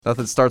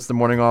Nothing starts the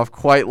morning off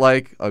quite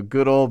like a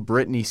good old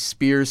Britney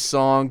Spears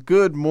song.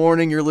 Good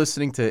morning. You're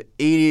listening to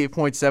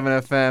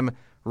 88.7 FM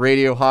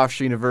Radio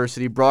Hofstra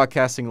University,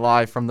 broadcasting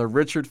live from the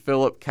Richard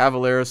Philip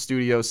Cavallero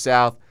Studio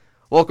South.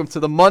 Welcome to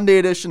the Monday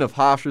edition of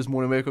Hofstra's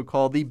Morning Wake-Up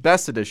Call, the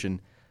best edition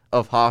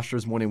of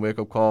Hofstra's Morning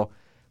Wake-Up Call,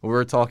 where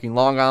we're talking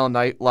Long Island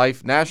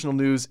nightlife, national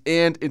news,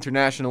 and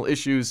international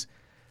issues.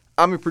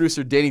 I'm your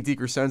producer, Danny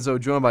DiCrescenzo,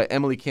 joined by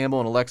Emily Campbell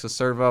and Alexa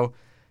Servo.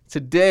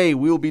 Today,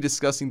 we will be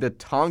discussing the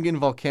Tongan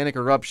volcanic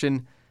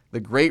eruption, the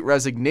Great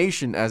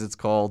Resignation, as it's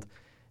called,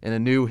 in a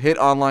new hit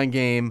online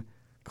game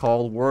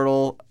called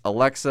Wordle.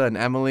 Alexa and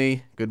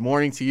Emily, good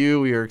morning to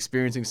you. We are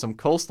experiencing some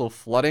coastal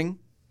flooding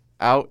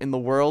out in the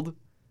world.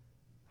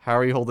 How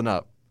are you holding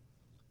up?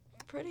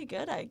 Pretty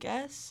good, I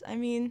guess. I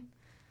mean,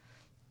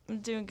 I'm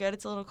doing good.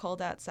 It's a little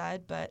cold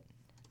outside, but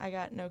I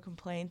got no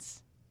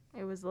complaints.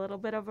 It was a little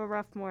bit of a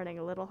rough morning,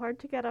 a little hard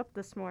to get up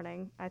this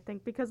morning, I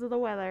think because of the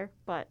weather,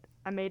 but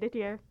I made it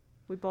here.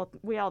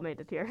 We all made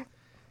it here.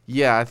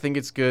 Yeah, I think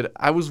it's good.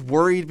 I was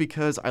worried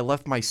because I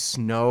left my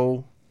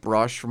snow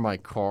brush from my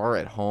car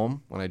at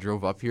home when I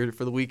drove up here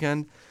for the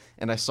weekend,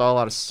 and I saw a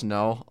lot of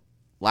snow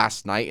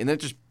last night, and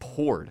it just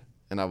poured,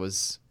 and I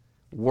was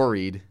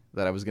worried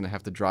that I was going to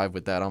have to drive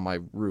with that on my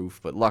roof,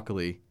 but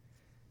luckily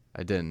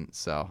I didn't,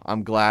 so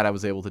I'm glad I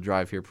was able to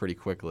drive here pretty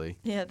quickly.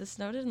 Yeah, the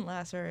snow didn't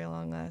last very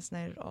long last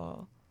night at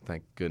all.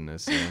 Thank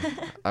goodness.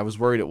 Yeah. I was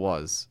worried it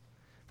was,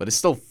 but it's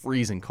still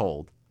freezing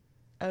cold.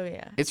 Oh,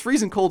 yeah. It's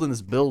freezing cold in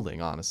this building,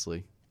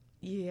 honestly.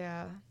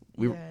 Yeah.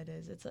 It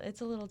is.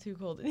 It's a little too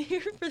cold in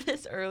here for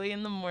this early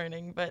in the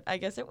morning, but I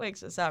guess it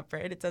wakes us up,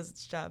 right? It does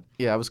its job.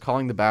 Yeah, I was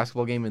calling the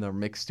basketball game in our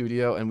mix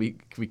studio, and we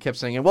kept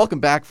saying, and welcome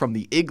back from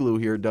the igloo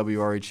here at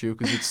WRHU,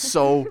 because it's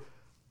so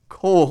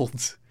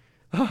cold.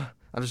 I'm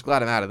just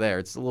glad I'm out of there.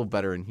 It's a little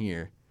better in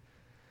here.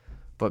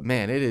 But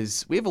man, it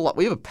is. We have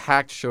a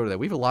packed show today.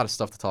 We have a lot of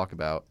stuff to talk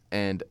about,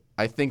 and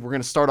I think we're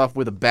going to start off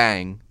with a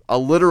bang, a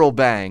literal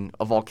bang,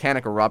 a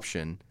volcanic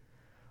eruption.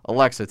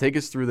 Alexa, take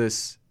us through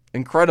this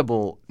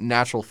incredible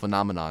natural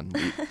phenomenon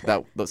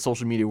that the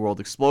social media world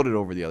exploded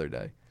over the other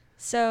day.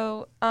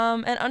 So,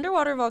 an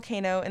underwater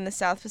volcano in the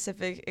South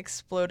Pacific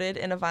exploded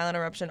in a violent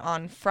eruption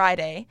on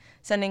Friday,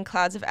 sending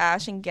clouds of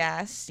ash and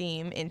gas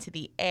steam into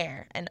the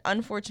air. And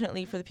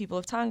unfortunately for the people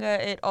of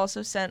Tonga, it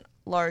also sent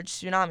large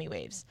tsunami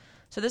waves.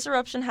 So this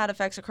eruption had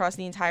effects across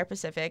the entire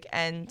Pacific,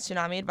 and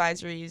tsunami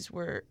advisories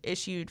were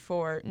issued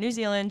for New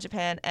Zealand,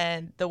 Japan,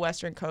 and the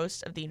western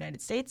coast of the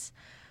United States.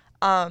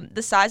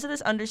 The size of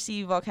this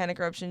undersea volcanic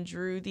eruption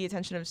drew the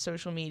attention of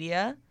social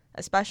media,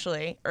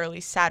 especially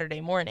early Saturday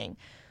morning.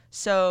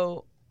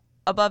 So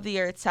above the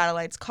Earth,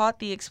 satellites caught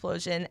the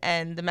explosion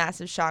and the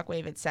massive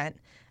shockwave it sent,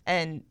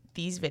 and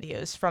these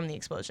videos from the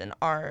explosion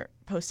are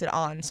posted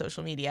on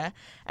social media.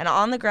 And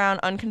on the ground,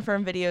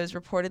 unconfirmed videos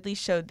reportedly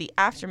showed the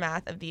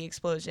aftermath of the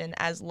explosion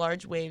as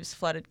large waves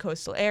flooded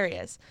coastal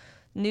areas.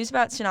 News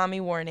about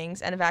tsunami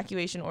warnings and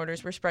evacuation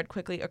orders were spread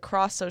quickly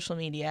across social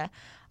media.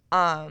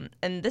 And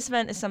this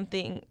event is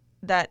something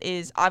that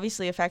is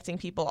obviously affecting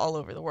people all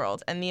over the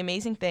world. And the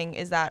amazing thing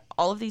is that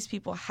all of these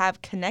people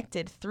have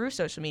connected through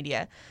social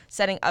media,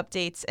 setting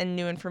updates and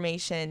new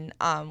information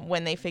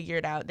when they figure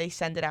it out. They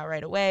send it out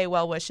right away,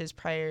 well wishes,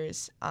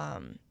 prayers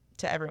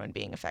to everyone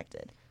being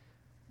affected.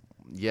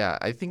 Yeah,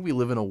 I think we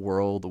live in a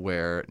world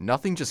where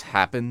nothing just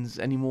happens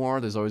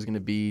anymore. There's always going to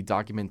be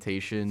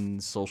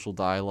documentation, social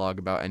dialogue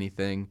about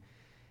anything.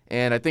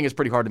 And I think it's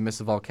pretty hard to miss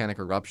a volcanic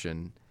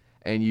eruption.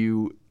 And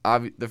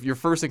your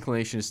first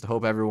inclination is to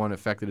hope everyone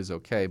affected is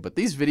okay. But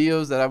these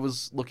videos that I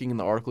was looking in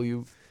the article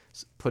you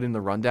put in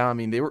the rundown, I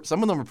mean,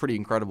 some of them were pretty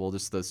incredible.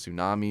 Just the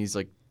tsunamis,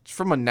 like just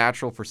from a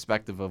natural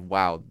perspective of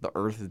wow, the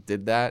Earth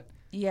did that.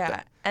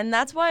 Yeah, and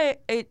that's why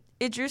it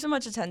drew so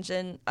much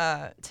attention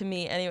to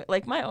me. Anyway,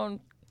 like my own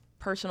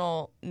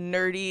personal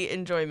nerdy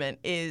enjoyment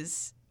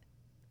is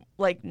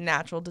like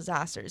natural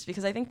disasters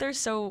because I think they're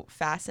so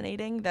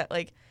fascinating that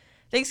like.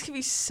 Things can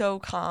be so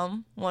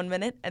calm one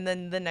minute, and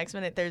then the next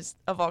minute there's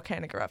a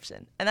volcanic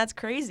eruption. And that's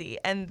crazy.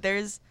 And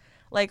there's,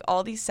 like,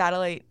 all these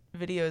satellite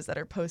videos that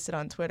are posted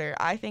on Twitter.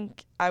 I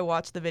think I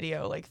watched the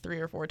video, like, 3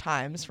 or 4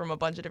 times from a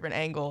bunch of different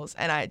angles.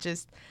 And I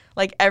just,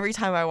 like, every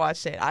time I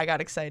watched it, I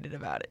got excited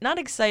about it. Not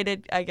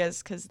excited, I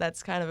guess, because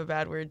that's kind of a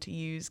bad word to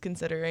use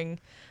considering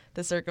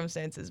the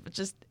circumstances. But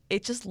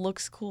it just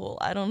looks cool.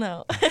 I don't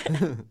know.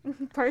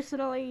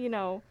 Personally,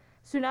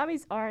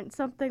 tsunamis aren't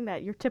something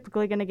that you're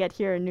typically going to get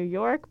here in New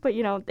York, but,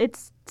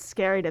 it's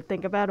scary to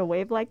think about a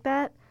wave like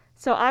that.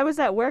 So I was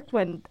at work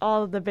when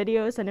all of the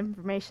videos and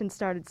information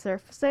started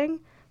surfacing.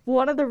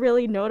 One of the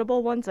really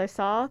notable ones I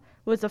saw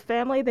was a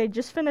family. They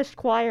just finished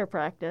choir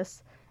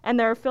practice, and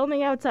they were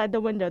filming outside the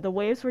window. The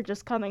waves were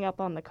just coming up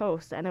on the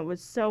coast, and it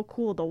was so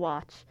cool to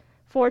watch.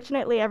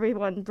 Fortunately,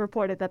 everyone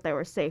reported that they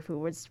were safe who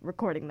was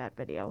recording that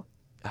video.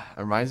 It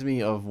reminds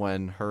me of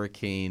when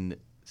Hurricane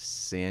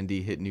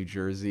Sandy hit New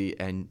Jersey,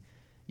 and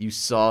you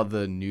saw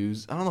the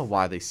news. I don't know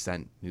why they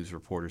sent news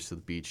reporters to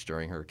the beach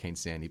during Hurricane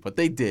Sandy, but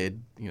they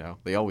did.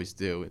 They always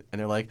do. And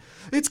they're like,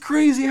 it's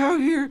crazy out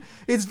here.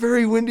 It's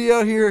very windy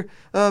out here.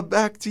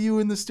 Back to you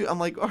in the studio. I'm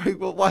like, all right,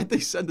 well, why'd they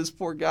send this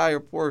poor guy or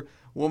poor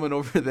woman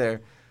over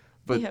there?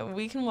 But yeah,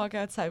 we can walk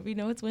outside. We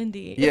know it's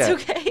windy. Yeah,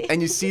 it's okay.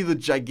 And you see the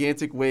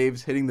gigantic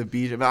waves hitting the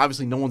beach. I mean,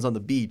 obviously, no one's on the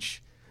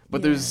beach,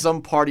 but Yeah. there's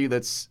some party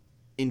that's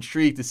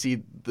intrigued to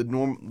see the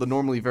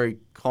normally very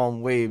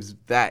calm waves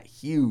that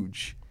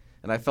huge.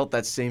 And I felt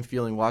that same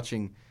feeling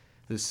watching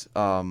this,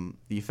 the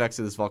effects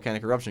of this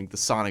volcanic eruption, the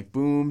sonic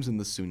booms and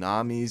the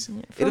tsunamis. Yeah,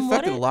 It from what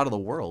affected a lot of the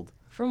world.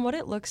 From what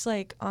it looks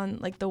like on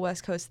like the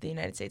west coast of the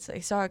United States, I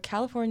saw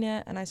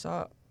California and I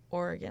saw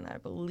Oregon, I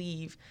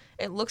believe.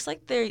 It looks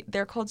like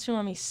they're called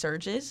tsunami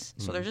surges.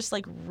 So they're just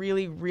like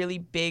really, really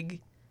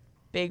big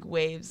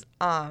waves,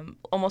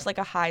 almost like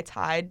a high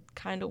tide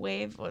kind of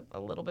wave, but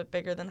a little bit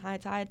bigger than high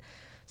tide.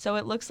 So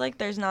it looks like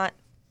there's not,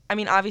 I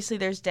mean, obviously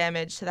there's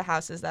damage to the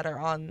houses that are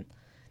on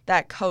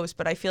that coast,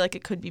 but I feel like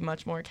it could be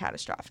much more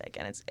catastrophic,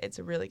 and it's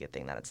a really good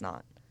thing that it's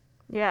not.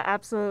 Yeah,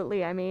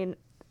 absolutely. I mean,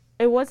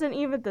 it wasn't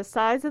even the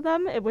size of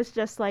them. It was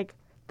just like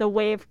the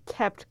wave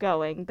kept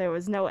going. There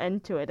was no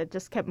end to it. It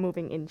just kept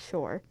moving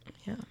inshore.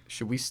 Yeah.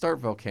 Should we start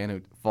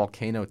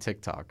volcano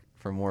TikTok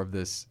for more of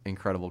this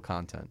incredible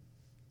content?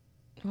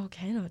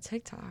 Volcano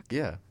TikTok.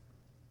 Yeah.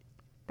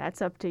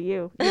 That's up to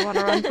you. You want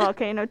to run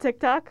Volcano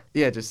TikTok?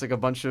 Yeah, just like a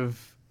bunch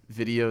of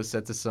videos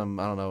set to some,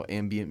 I don't know,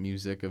 ambient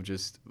music of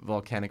just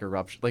volcanic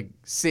eruption, like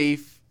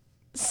safe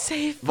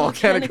Safe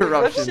volcanic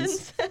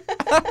eruptions.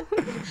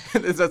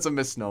 That's a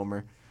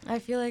misnomer. I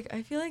feel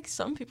like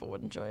some people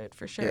would enjoy it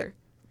for sure. Yeah.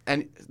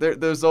 And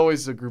there's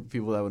always a group of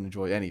people that would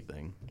enjoy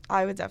anything.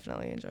 I would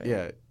definitely enjoy it.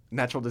 Yeah,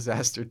 natural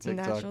disaster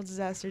TikTok. Natural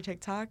disaster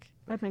TikTok.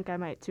 I think I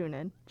might tune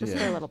in just Yeah.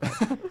 for a little bit.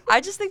 I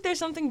just think there's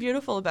something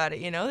beautiful about it,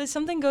 you know? There's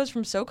something goes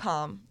from so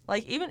calm.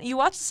 Like even you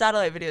watch the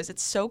satellite videos,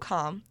 it's so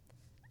calm.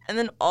 And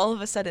then all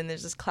of a sudden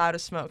there's this cloud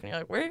of smoke and you're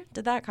like, where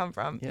did that come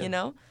from? Yeah. You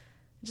know?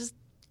 Just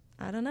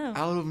I don't know.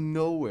 Out of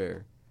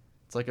nowhere.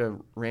 It's like a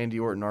Randy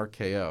Orton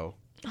RKO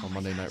on Oh my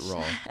Monday Night gosh.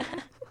 Raw.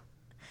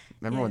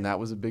 Remember Yeah. when that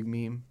was a big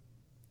meme?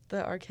 The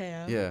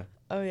RKO. Yeah.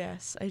 Oh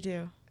yes, I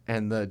do.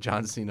 And the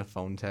John Cena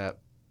phone tap.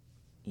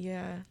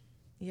 Yeah.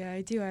 Yeah,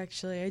 I do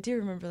actually. I do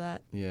remember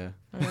that. Yeah.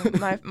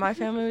 My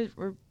family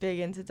were big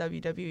into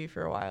WWE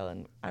for a while,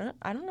 and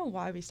I don't know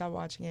why we stopped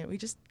watching it. We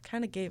just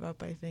kind of gave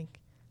up, I think.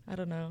 I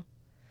don't know.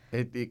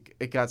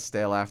 It got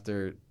stale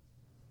after,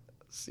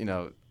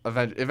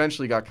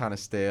 eventually got kind of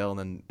stale, and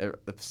then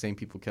the same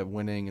people kept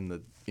winning, and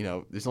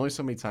there's only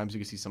so many times you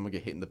can see someone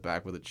get hit in the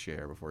back with a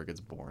chair before it gets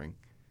boring.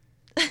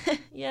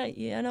 Yeah,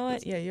 you know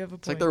what? Yeah, you have a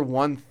It's like point. their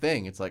one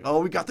thing. It's like, oh,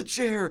 we got the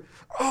chair.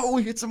 Oh,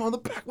 we hit someone on the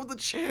back with the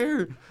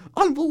chair.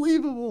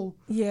 Unbelievable.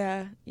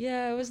 Yeah,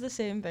 it was the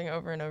same thing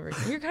over and over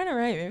again. You're kind of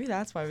right. Maybe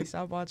that's why we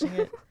stopped watching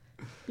it.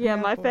 Yeah, Yeah,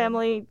 my boy.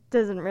 family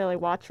doesn't really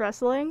watch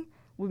wrestling.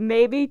 We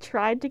maybe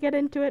tried to get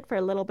into it for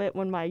a little bit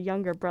when my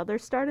younger brother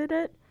started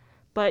it.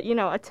 But, a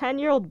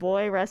 10-year-old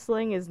boy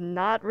wrestling is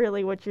not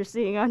really what you're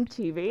seeing on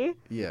TV.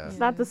 Yeah. It's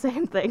not the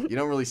same thing. You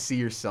don't really see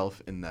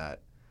yourself in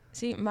that.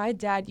 See, my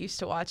dad used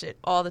to watch it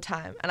all the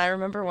time. And I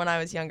remember when I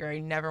was younger, I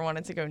never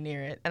wanted to go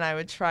near it. And I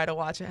would try to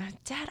watch it.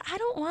 Dad, I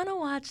don't want to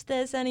watch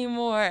this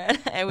anymore. And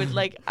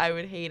I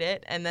would hate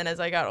it. And then as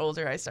I got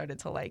older, I started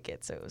to like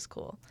it. So it was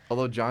cool.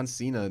 Although John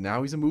Cena,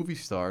 now he's a movie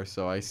star,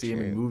 so I see him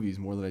in True. movies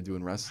more than I do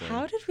in wrestling.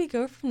 How did we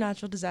go from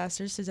natural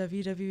disasters to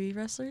WWE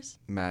wrestlers?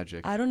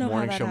 Magic. I don't know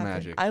Morning how that show happened.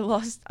 magic.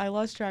 I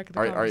lost track of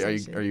the Are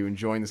conversation. you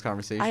enjoying this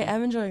conversation? I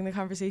am enjoying the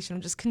conversation.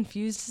 I'm just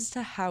confused as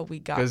to how we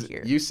got Because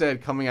here. you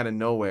said coming out of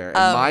nowhere, and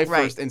Oh, my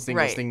right, first instinct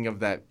was right. thinking of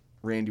that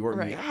Randy Orton.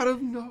 Right. Out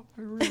of nowhere,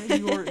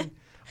 Randy Orton.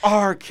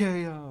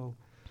 RKO.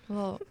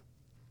 Well,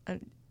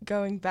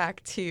 going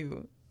back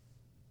to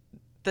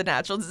the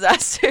natural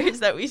disasters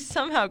that we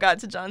somehow got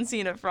to John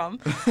Cena from.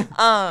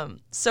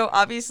 So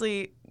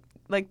obviously,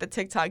 like the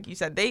TikTok you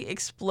said, they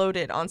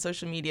exploded on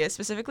social media,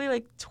 specifically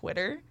like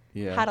Twitter.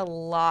 Yeah. Had a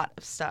lot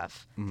of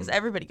stuff because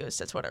everybody goes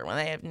to Twitter when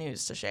they have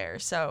news to share.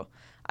 So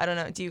I don't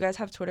know. Do you guys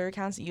have Twitter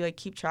accounts that you like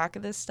keep track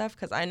of this stuff?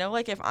 Because I know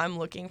like if I'm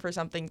looking for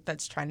something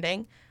that's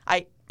trending,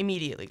 I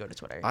immediately go to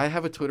Twitter. I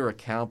have a Twitter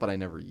account, but I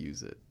never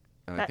use it.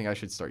 And I That- think I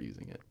should start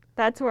using it.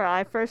 That's where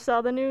I first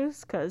saw the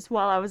news, because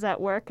while I was at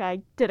work,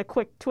 I did a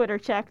quick Twitter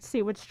check to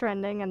see what's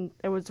trending, and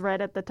it was right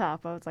at the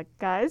top. I was like,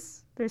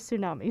 guys, there's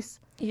tsunamis.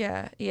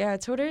 Yeah.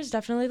 Twitter is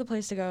definitely the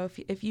place to go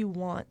if you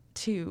want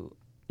to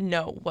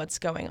know what's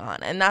going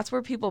on, and that's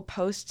where people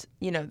post,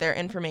 their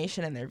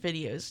information and their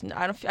videos.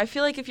 I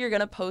feel like if you're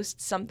gonna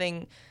post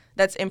something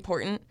that's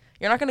important,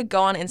 you're not gonna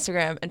go on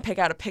Instagram and pick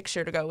out a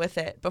picture to go with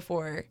it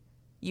before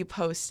you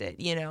post it.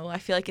 I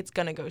feel like it's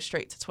gonna go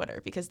straight to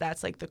Twitter because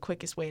that's like the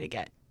quickest way to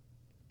get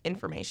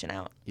information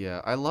out.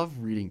 Yeah, I love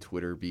reading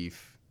Twitter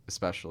beef,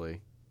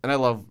 especially, and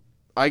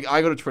I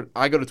go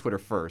to Twitter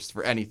first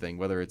for anything,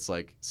 whether it's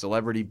like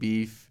celebrity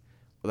beef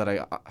that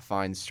I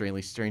find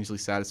strangely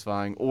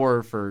satisfying,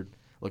 or for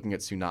looking at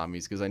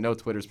tsunamis, because I know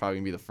Twitter's probably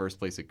gonna be the first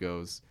place it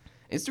goes.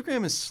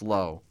 Instagram is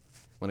slow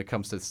when it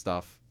comes to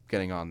stuff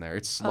getting on there.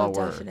 It's Oh,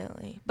 slower.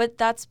 definitely.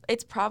 But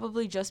it's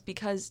probably just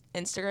because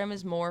Instagram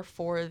is more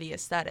for the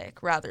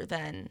aesthetic rather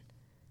than,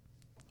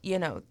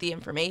 the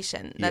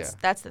information.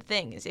 That's the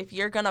thing, is if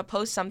you're gonna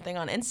post something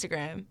on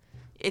Instagram,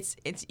 it's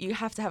you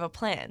have to have a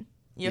plan.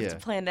 You have to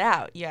plan it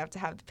out. You have to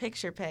have the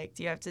picture picked.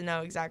 You have to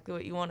know exactly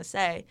what you want to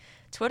say.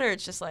 Twitter,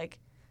 it's just like,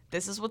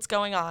 this is what's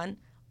going on.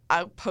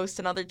 I'll post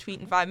another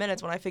tweet in 5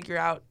 minutes when I figure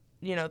out,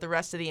 the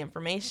rest of the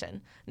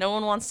information. No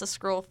one wants to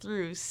scroll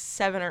through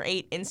 7 or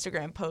 8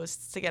 Instagram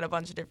posts to get a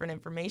bunch of different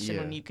information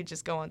when you could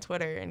just go on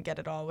Twitter and get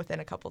it all within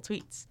a couple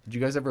tweets. Did you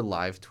guys ever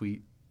live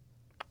tweet?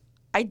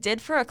 I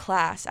did for a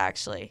class,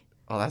 actually.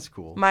 Oh, that's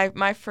cool.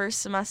 My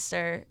first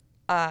semester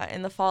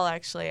in the fall,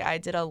 actually, I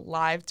did a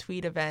live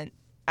tweet event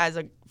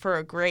for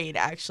a grade,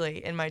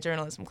 actually, in my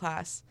journalism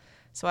class.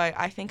 So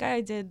I think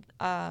I did,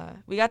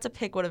 we got to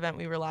pick what event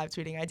we were live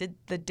tweeting. I did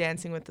the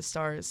Dancing with the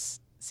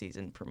Stars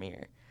season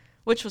premiere,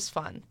 which was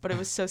fun, but it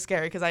was so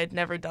scary because I had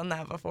never done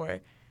that before,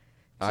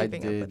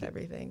 keeping up with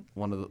everything.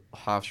 One of the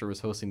Hofstra was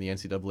hosting the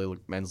NCAA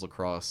men's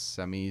lacrosse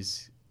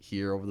semis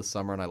here over the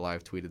summer, and I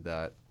live tweeted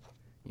that.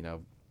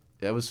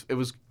 It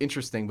was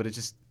interesting, but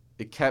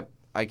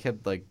I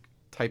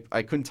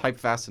couldn't type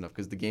fast enough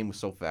because the game was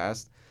so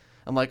fast.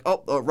 I'm like,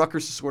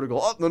 Rutgers scored a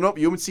goal. Oh, no,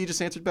 UNC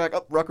just answered back.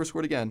 Oh, Rutgers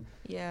scored again.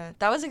 Yeah,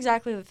 that was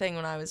exactly the thing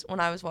when I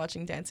was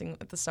watching Dancing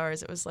with the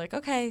Stars. It was like,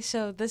 okay,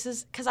 so this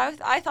is, because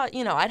I thought,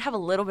 I'd have a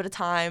little bit of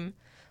time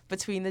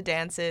between the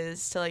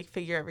dances to like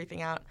figure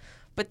everything out.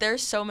 But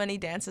there's so many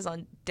dances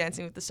on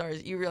Dancing with the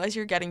Stars, you realize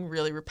you're getting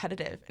really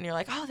repetitive. And you're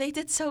like, oh, they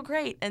did so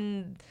great.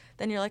 And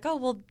then you're like, oh,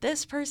 well,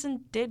 this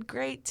person did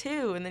great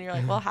too. And then you're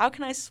like, well, how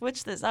can I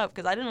switch this up?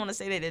 Because I didn't want to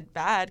say they did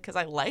bad because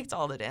I liked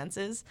all the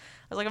dances.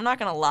 I was like, I'm not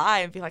going to lie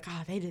and be like,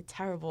 oh, they did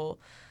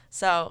terrible.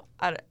 So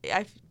I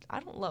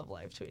don't love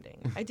live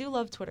tweeting. I do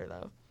love Twitter,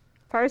 though.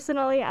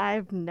 Personally,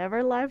 I've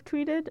never live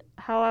tweeted.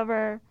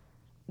 However,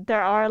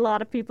 there are a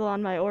lot of people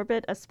on my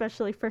orbit,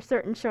 especially for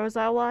certain shows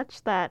I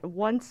watch, that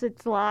once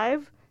it's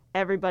live,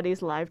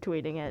 everybody's live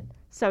tweeting it.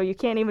 So you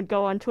can't even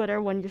go on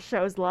Twitter when your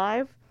show's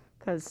live,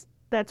 because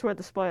that's where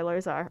the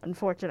spoilers are,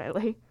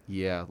 unfortunately.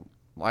 Yeah,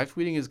 live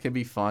tweeting can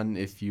be fun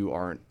if you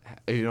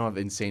don't have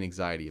insane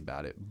anxiety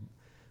about it.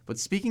 But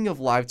speaking of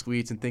live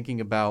tweets and thinking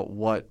about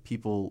what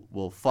people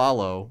will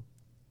follow,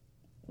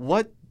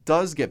 what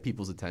does get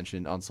people's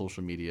attention on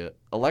social media?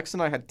 Alexa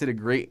and I did a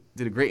great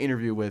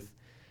interview with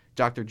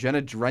Dr.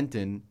 Jenna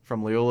Drenton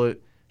from Loyola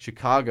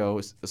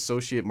Chicago,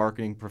 associate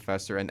marketing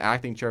professor and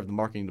acting chair of the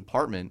marketing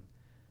department,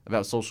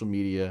 about social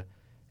media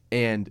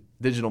and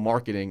digital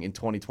marketing in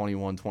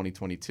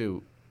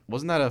 2021-2022.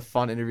 Wasn't that a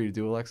fun interview to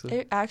do, Alexa?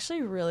 It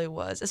actually really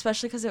was,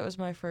 especially because it was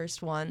my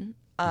first one,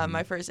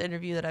 my first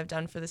interview that I've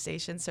done for the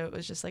station, so it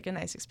was just like a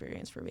nice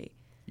experience for me.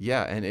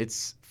 Yeah, and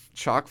it's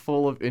chock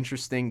full of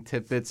interesting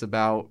tidbits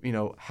about,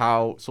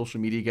 how social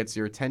media gets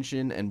your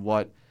attention and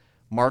what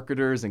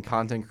marketers and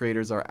content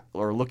creators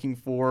are looking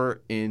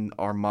for in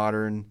our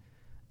modern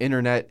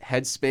internet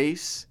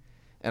headspace.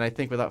 And I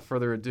think without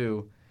further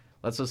ado,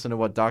 let's listen to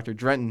what Dr.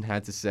 Drenton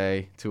had to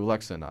say to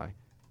Alexa and I.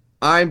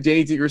 I'm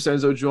Danny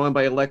DiGracenzo, joined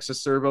by Alexa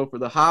Servo for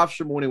the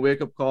Hofstra Morning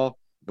Wake Up Call.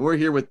 And we're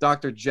here with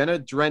Dr. Jenna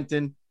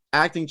Drenton,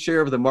 acting chair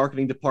of the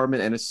marketing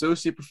department and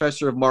associate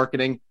professor of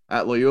marketing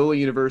at Loyola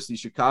University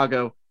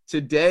Chicago.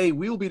 Today,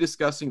 we will be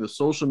discussing the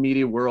social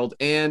media world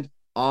and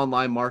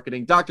online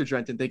marketing. Dr.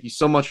 Drenton, thank you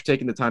so much for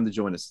taking the time to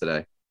join us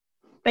today.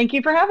 Thank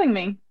you for having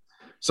me.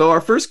 So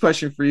our first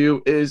question for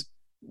you is,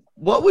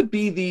 what would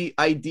be the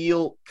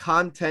ideal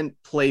content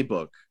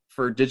playbook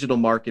for digital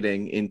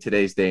marketing in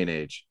today's day and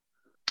age?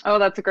 Oh,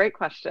 that's a great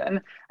question.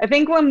 I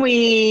think when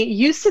we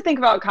used to think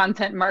about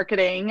content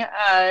marketing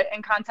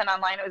and content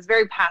online, it was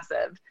very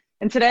passive.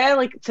 And today I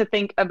like to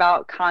think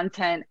about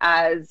content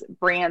as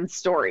brand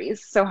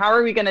stories. So how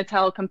are we going to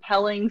tell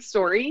compelling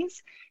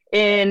stories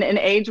in an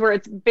age where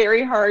it's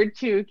very hard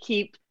to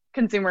keep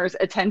consumers'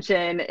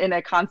 attention in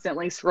a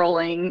constantly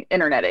scrolling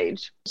internet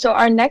age? So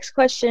our next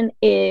question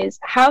is,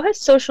 how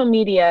has social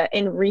media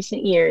in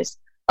recent years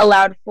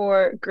allowed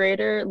for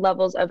greater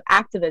levels of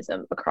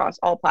activism across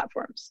all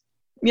platforms?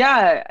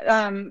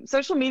 Yeah,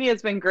 social media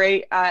has been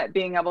great at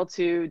being able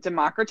to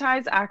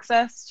democratize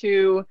access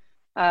to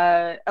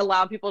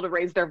allow people to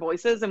raise their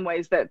voices in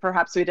ways that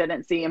perhaps we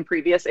didn't see in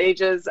previous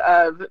ages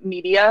of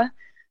media.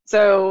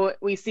 So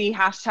we see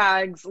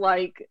hashtags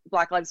like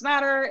Black Lives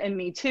Matter and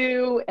Me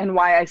Too and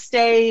Why I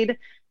Stayed,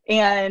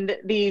 and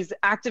these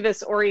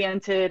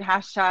activist-oriented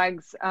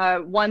hashtags.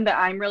 One that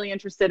I'm really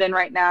interested in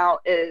right now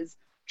is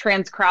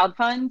Trans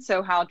Crowdfund,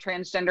 so how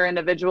transgender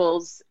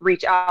individuals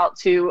reach out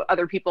to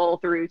other people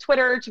through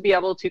Twitter to be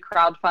able to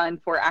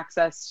crowdfund for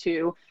access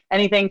to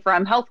anything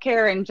from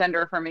healthcare and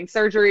gender-affirming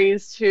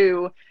surgeries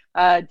to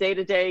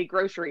day-to-day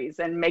groceries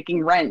and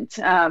making rent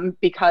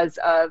because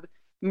of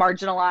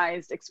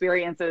marginalized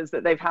experiences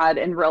that they've had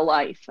in real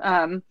life.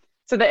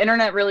 So the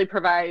internet really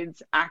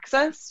provides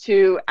access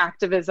to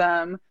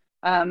activism.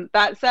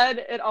 That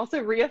said, it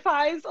also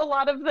reifies a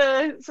lot of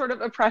the sort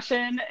of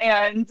oppression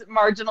and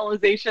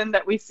marginalization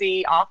that we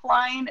see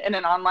offline in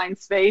an online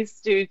space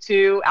due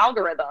to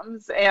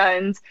algorithms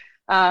and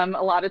A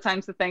lot of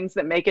times the things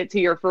that make it to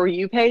your For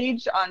You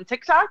page on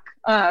TikTok,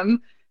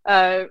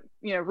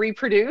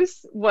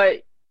 reproduce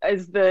what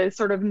is the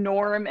sort of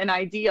norm and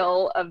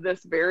ideal of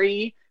this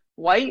very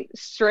white,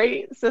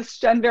 straight,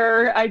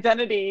 cisgender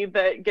identity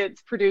that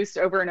gets produced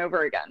over and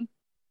over again.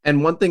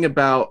 And one thing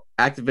about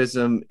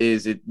activism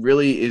is it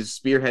really is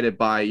spearheaded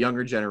by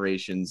younger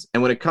generations.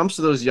 And when it comes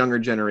to those younger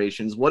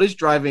generations, what is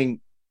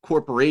driving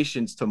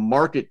corporations to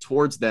market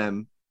towards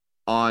them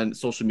on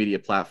social media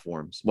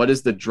platforms? What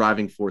is the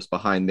driving force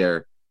behind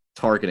their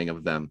targeting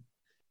of them?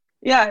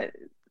 Yeah,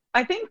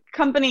 I think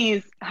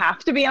companies have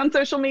to be on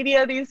social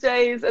media these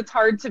days. It's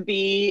hard to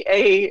be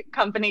a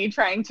company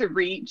trying to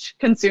reach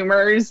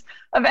consumers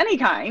of any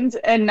kind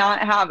and not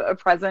have a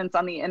presence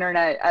on the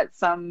internet at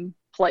some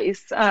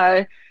place.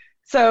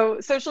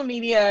 So social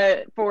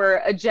media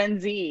for a Gen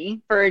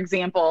Z, for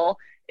example,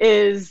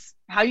 is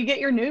how you get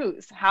your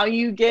news, how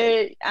you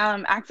get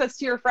access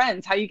to your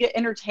friends, how you get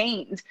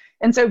entertained.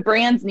 And so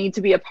brands need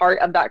to be a part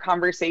of that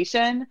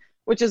conversation,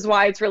 which is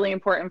why it's really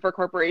important for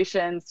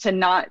corporations to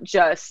not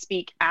just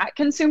speak at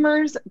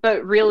consumers,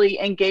 but really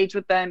engage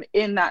with them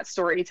in that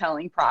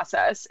storytelling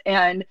process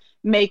and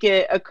make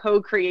it a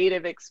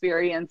co-creative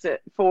experience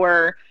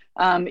for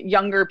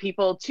younger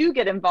people to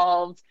get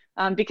involved.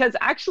 Because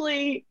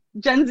actually,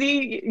 Gen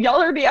Z,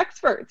 y'all are the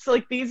experts.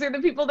 Like, these are the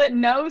people that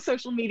know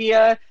social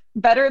media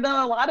better than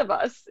a lot of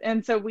us.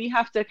 And so we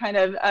have to kind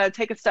of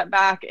take a step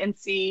back and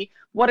see,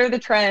 what are the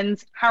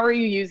trends? How are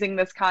you using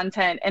this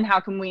content? And how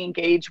can we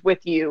engage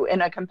with you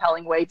in a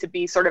compelling way to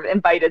be sort of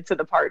invited to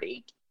the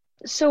party?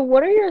 So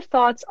what are your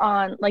thoughts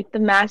on like the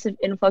massive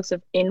influx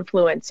of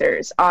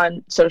influencers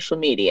on social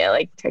media,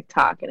 like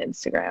TikTok and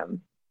Instagram?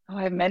 Oh,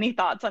 I have many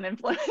thoughts on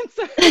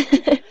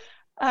influencers.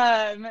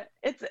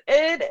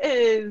 It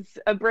is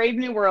a brave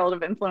new world of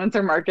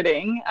influencer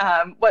marketing.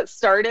 What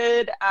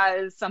started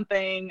as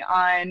something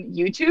on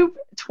YouTube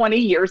 20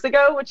 years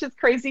ago, which is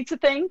crazy to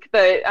think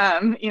that,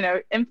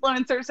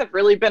 influencers have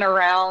really been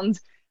around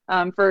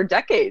for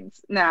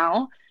decades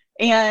now.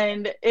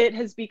 And it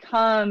has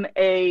become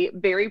a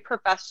very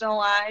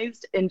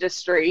professionalized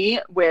industry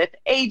with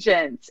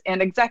agents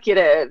and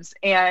executives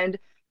and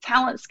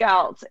talent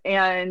scouts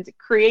and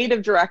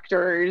creative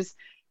directors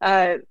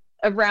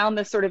around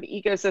this sort of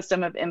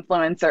ecosystem of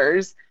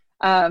influencers.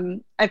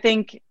 I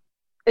think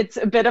it's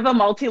a bit of a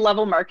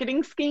multi-level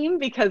marketing scheme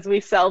because we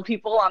sell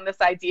people on this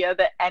idea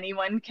that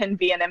anyone can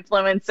be an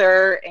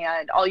influencer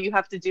and all you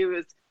have to do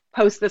is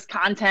post this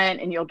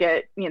content and you'll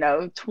get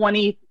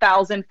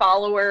 20,000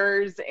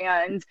 followers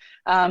and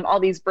all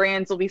these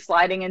brands will be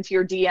sliding into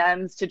your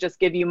DMs to just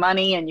give you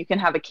money, and you can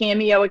have a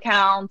Cameo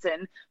account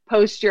and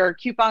post your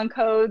coupon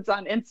codes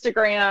on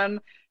Instagram.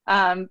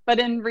 But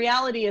in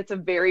reality, it's a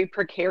very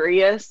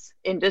precarious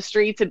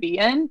industry to be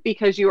in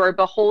because you are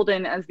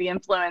beholden as the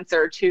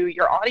influencer to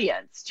your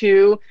audience,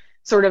 to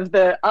sort of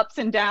the ups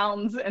and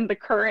downs and the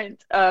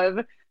current of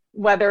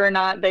whether or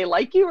not they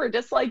like you or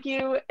dislike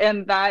you.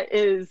 And that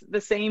is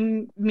the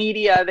same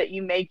media that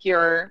you make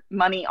your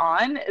money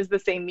on is the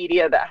same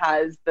media that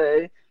has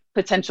the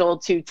potential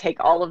to take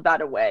all of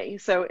that away.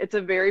 So it's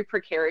a very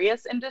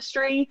precarious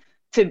industry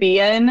to be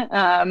in.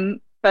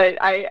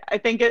 But I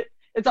think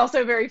it's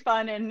also very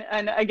fun and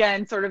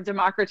again, sort of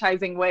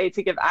democratizing way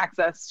to give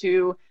access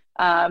to,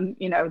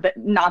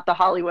 not the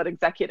Hollywood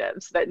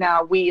executives, that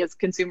now we as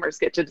consumers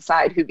get to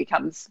decide who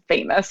becomes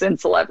famous and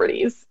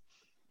celebrities.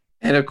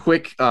 And a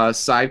quick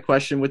side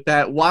question with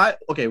that. Why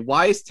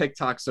is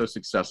TikTok so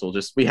successful?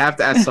 We have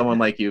to ask someone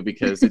like you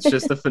because it's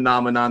just a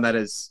phenomenon that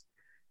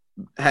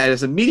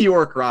has a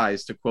meteoric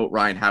rise, to quote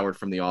Ryan Howard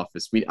from The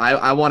Office.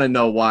 I want to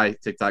know why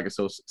TikTok is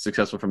so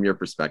successful from your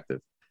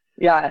perspective.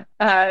 Yeah,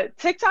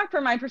 TikTok,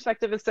 from my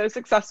perspective, is so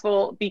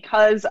successful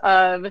because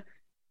of,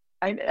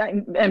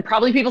 and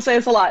probably people say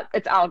this a lot,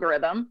 its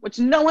algorithm, which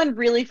no one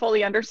really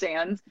fully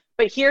understands.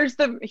 But here's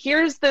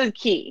the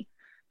key.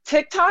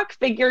 TikTok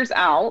figures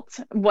out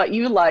what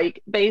you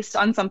like based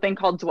on something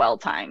called dwell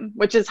time,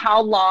 which is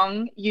how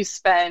long you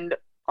spend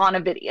on a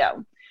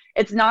video.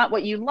 It's not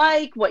what you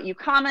like, what you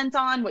comment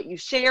on, what you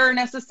share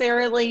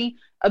necessarily.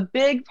 A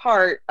big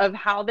part of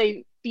how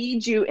they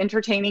feed you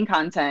entertaining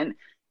content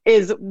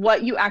is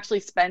what you actually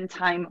spend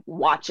time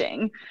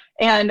watching.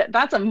 And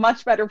that's a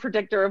much better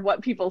predictor of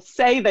what people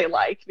say they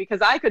like,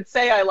 because I could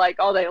say I like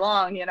all day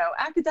long,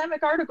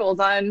 academic articles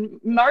on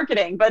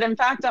marketing, but in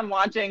fact, I'm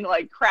watching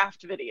like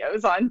craft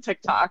videos on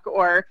TikTok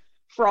or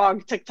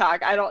frog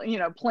TikTok. I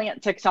don't,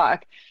 plant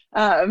TikTok.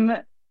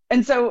 And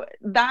so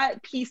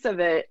that piece of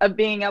it, of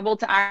being able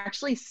to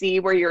actually see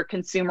where your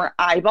consumer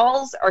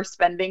eyeballs are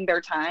spending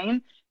their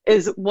time,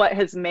 is what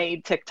has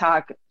made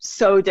TikTok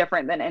so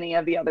different than any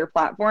of the other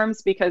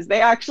platforms, because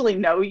they actually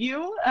know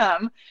you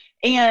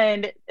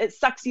and it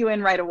sucks you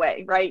in right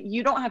away, right?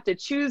 You don't have to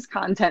choose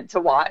content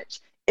to watch.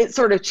 It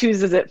sort of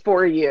chooses it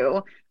for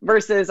you,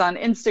 versus on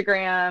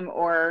Instagram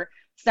or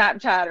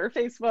Snapchat or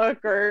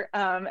Facebook or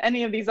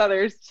any of these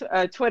others,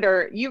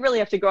 Twitter, you really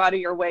have to go out of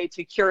your way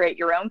to curate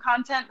your own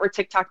content, where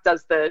TikTok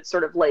does the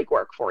sort of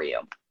legwork for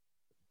you.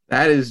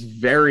 That is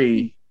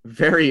very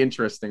Very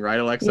interesting, right,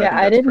 Alexa? Yeah,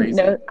 I That's didn't crazy.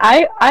 know.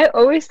 I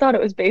always thought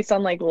it was based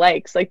on like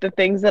likes, like the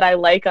things that I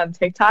like on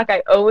TikTok.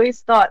 I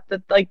always thought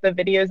that like the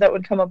videos that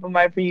would come up on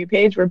my For You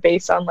page were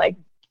based on like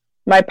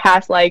my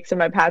past likes and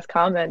my past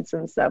comments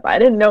and stuff. I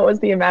didn't know it was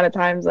the amount of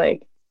times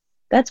like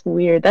that's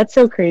weird. That's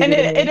so crazy And to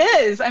me. it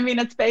is. I mean,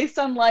 it's based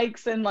on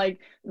likes, and like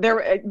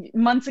there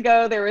months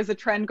ago there was a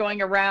trend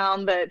going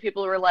around that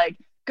people were like,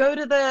 go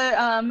to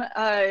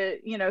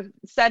the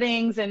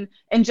settings and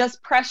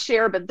just press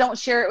share, but don't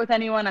share it with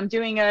anyone. I'm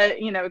doing a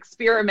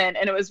experiment,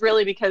 and it was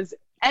really because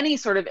any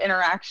sort of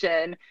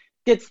interaction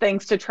gets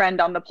things to trend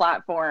on the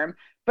platform.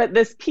 But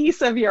this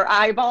piece of your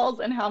eyeballs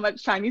and how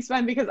much time you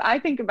spend, because I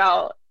think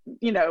about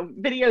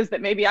videos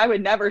that maybe I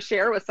would never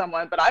share with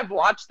someone, but I've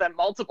watched them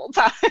multiple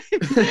times.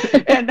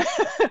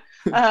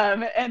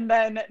 and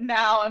then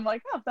now I'm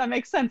like, oh, that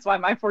makes sense why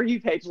my For You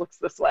page looks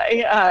this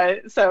way.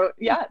 So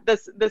yeah,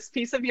 this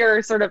piece of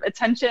your sort of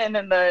attention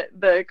and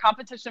the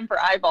competition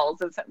for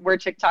eyeballs is where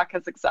TikTok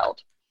has excelled.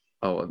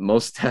 Oh,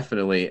 most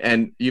definitely.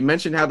 And you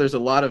mentioned how there's a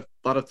lot of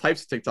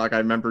types of TikTok. I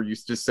remember you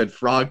just said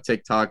frog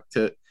TikTok.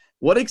 To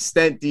what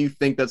extent do you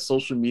think that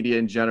social media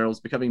in general is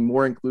becoming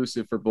more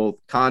inclusive for both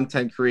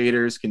content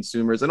creators,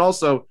 consumers, and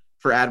also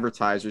for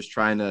advertisers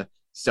trying to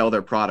sell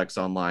their products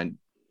online?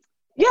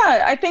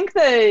 Yeah, I think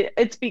that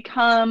it's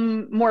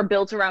become more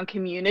built around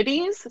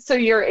communities. So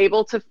you're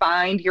able to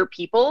find your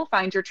people,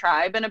 find your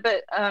tribe in a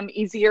bit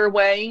easier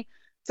way,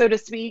 so to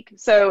speak.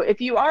 So if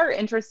you are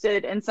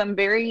interested in some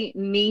very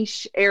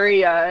niche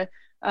area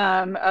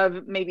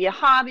of maybe a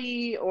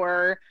hobby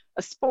or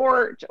a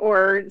sport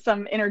or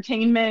some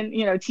entertainment,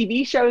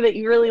 TV show that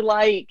you really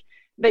like,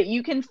 that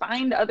you can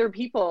find other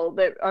people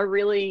that are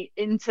really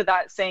into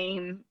that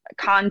same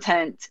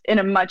content in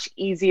a much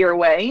easier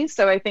way.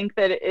 So I think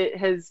that it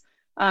has,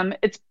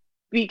 it's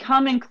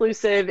become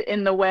inclusive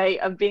in the way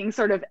of being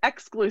sort of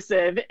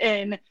exclusive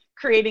in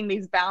creating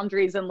these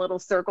boundaries and little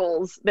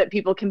circles that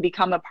people can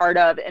become a part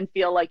of and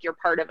feel like you're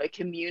part of a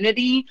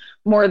community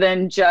more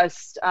than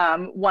just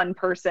one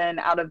person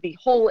out of the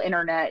whole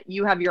internet.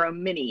 You have your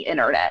own mini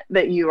internet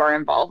that you are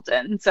involved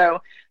in. So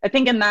I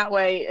think in that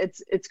way,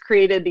 it's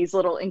created these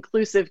little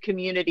inclusive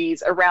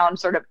communities around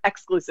sort of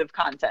exclusive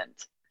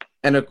content.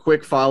 And a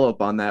quick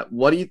follow-up on that,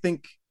 what do you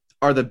think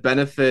are the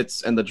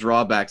benefits and the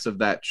drawbacks of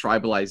that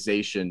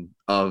tribalization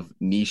of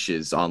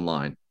niches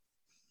online?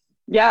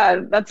 Yeah,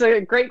 that's a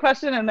great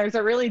question. And there's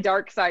a really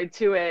dark side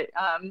to it.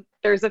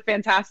 There's a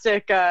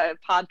fantastic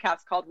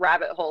podcast called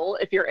Rabbit Hole,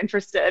 if you're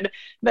interested,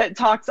 that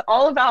talks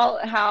all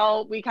about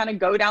how we kind of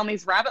go down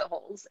these rabbit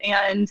holes.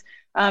 And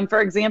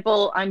for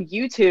example, on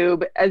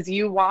YouTube, as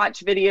you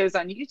watch videos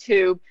on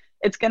YouTube,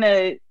 it's going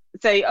to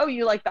say, oh,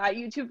 you like that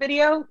YouTube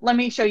video? Let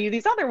me show you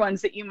these other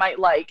ones that you might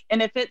like.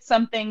 And if it's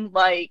something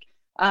like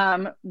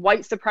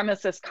white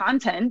supremacist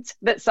content,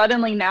 that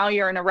suddenly now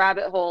you're in a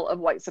rabbit hole of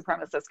white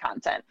supremacist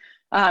content.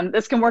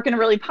 This can work in a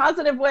really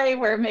positive way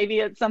where maybe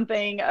it's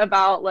something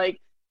about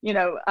like,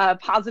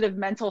 positive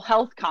mental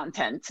health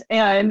content.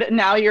 And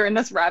now you're in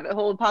this rabbit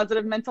hole of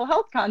positive mental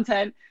health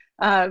content.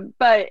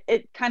 But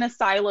it kind of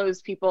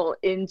silos people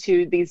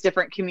into these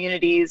different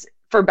communities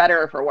for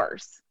better or for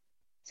worse.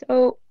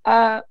 So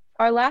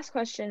our last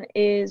question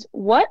is,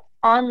 what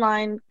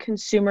online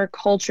consumer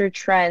culture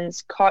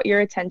trends caught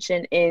your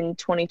attention in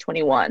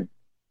 2021?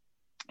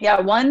 Yeah,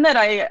 one that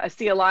I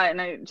see a lot,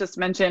 and I just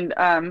mentioned,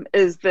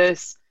 is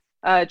this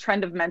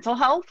trend of mental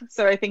health.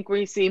 So I think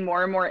we see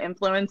more and more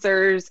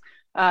influencers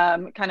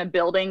kind of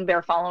building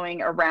their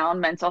following around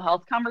mental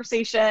health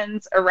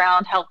conversations,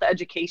 around health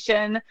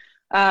education.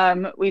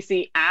 We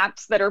see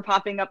apps that are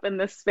popping up in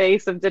this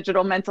space of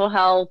digital mental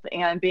health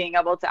and being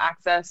able to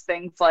access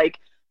things like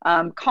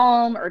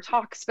Calm or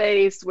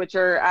Talkspace, which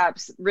are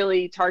apps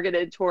really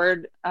targeted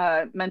toward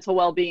mental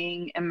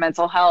well-being and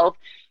mental health.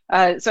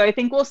 So I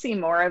think we'll see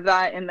more of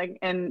that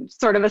in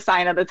sort of a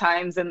sign of the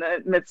times in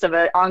the midst of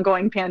an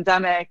ongoing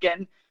pandemic,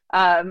 and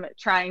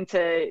trying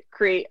to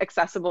create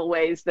accessible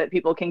ways that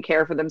people can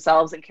care for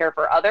themselves and care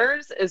for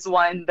others is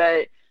one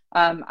that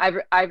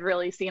I've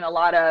really seen a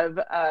lot of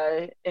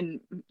in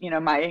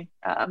my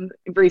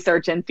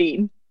research and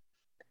feed.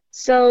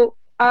 So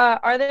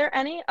are there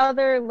any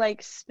other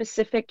like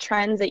specific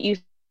trends that you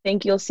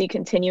think you'll see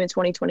continue in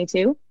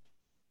 2022?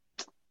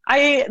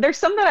 There's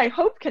some that I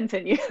hope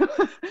continue.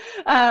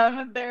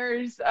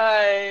 There's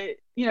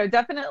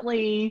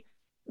definitely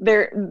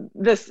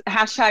this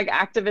hashtag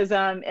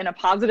activism in a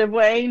positive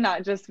way,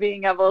 not just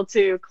being able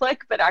to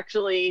click, but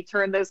actually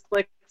turn those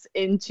clicks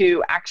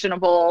into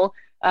actionable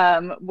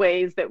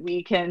ways that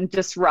we can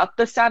disrupt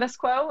the status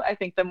quo. I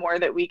think the more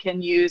that we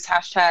can use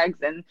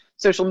hashtags and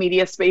social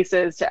media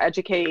spaces to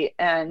educate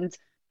and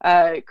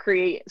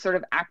create sort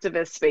of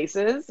activist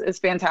spaces is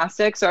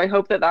fantastic. So I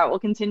hope that will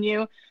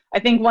continue. I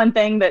think one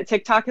thing that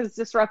TikTok has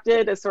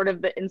disrupted is sort of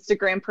the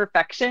Instagram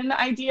perfection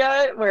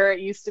idea, where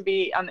it used to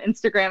be on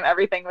Instagram,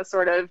 everything was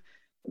sort of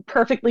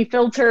perfectly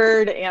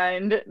filtered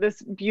and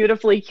this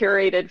beautifully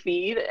curated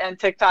feed. And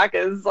TikTok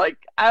is like,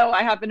 oh,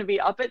 I happen to be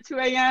up at 2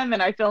 a.m.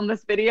 and I filmed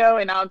this video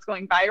and now it's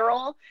going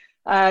viral.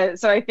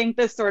 So I think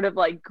this sort of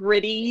like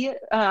gritty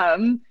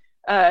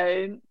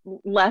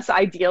less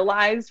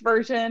idealized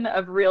version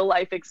of real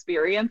life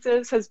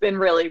experiences has been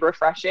really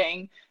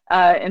refreshing.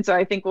 And so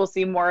I think we'll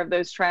see more of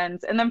those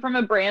trends. And then from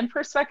a brand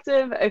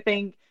perspective, I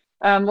think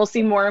we'll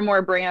see more and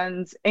more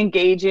brands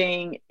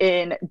engaging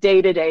in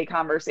day-to-day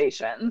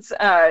conversations.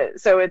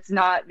 So it's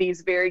not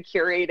these very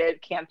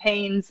curated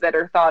campaigns that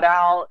are thought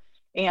out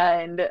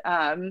and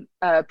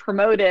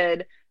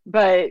promoted,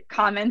 but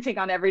commenting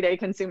on everyday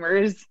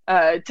consumers'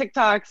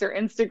 TikToks or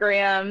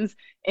Instagrams,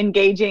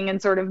 engaging in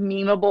sort of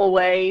memeable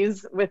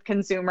ways with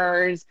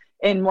consumers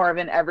in more of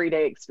an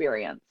everyday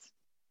experience.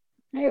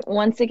 All right.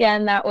 Once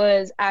again, that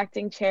was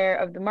acting chair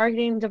of the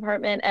marketing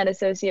department and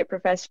associate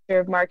professor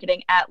of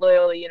marketing at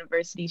Loyola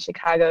University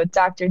Chicago,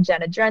 Dr.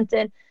 Jenna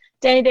Drenton.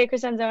 Danny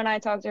DeCrescenzo and I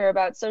talked to her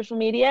about social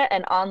media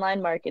and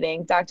online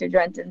marketing. Dr.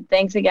 Drenton,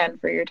 thanks again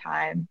for your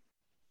time.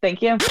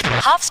 Thank you.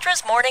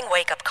 Hofstra's morning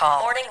wake-up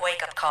call. Morning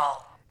wake-up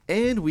call.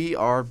 And we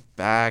are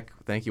back.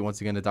 Thank you once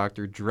again to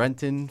Dr.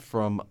 Drenton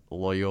from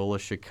Loyola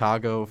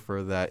Chicago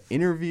for that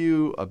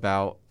interview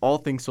about all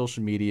things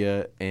social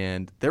media.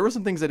 And there were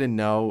some things I didn't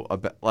know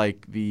about,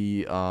 like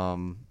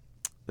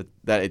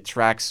that it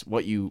tracks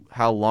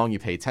how long you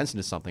pay attention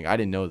to something. I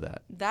didn't know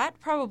that. That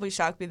probably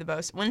shocked me the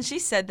most. When she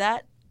said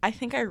that, I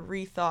think I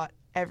rethought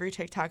every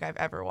TikTok I've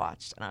ever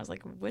watched. And I was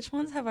like, which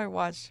ones have I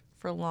watched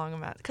for a long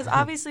amount? Because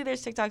obviously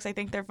there's TikToks, I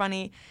think they're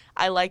funny,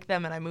 I like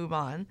them, and I move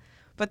on.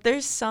 But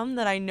there's some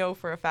that I know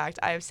for a fact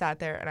I have sat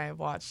there and I have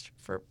watched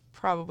for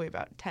probably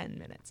about 10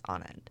 minutes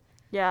on end.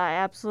 Yeah, I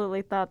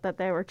absolutely thought that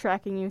they were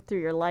tracking you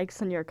through your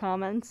likes and your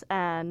comments,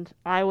 and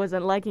I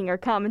wasn't liking or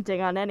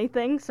commenting on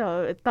anything,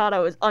 so I thought I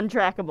was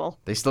untrackable.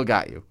 They still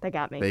got you. They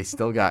got me. They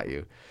still got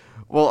you.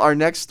 Well, our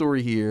next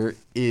story here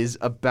is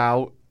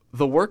about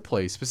the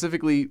workplace,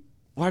 specifically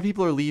why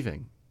people are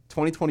leaving.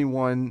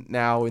 2021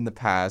 now in the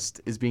past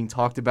is being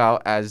talked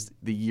about as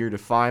the year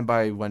defined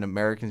by when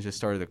Americans just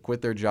started to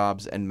quit their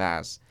jobs en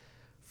masse.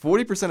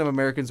 40% of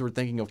Americans were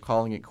thinking of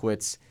calling it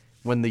quits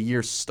when the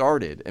year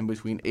started, and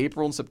between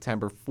April and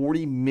September,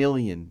 40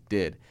 million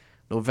did.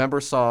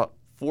 November saw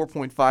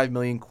 4.5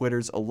 million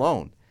quitters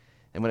alone.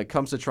 And when it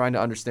comes to trying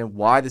to understand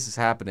why this is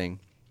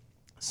happening,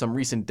 some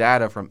recent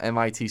data from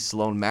MIT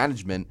Sloan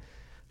Management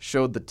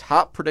showed the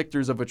top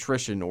predictors of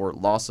attrition or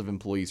loss of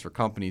employees for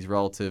companies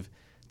relative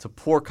to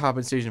poor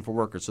compensation for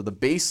workers. So the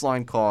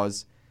baseline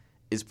cause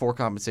is poor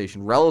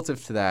compensation.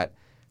 Relative to that,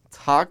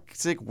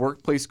 toxic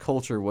workplace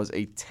culture was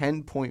a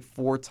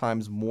 10.4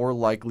 times more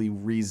likely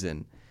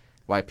reason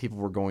why people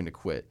were going to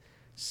quit.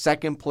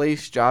 Second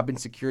place, job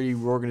insecurity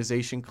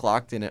reorganization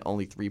clocked in at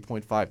only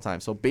 3.5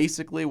 times. So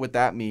basically what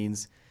that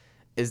means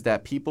is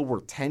that people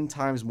were 10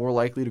 times more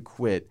likely to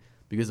quit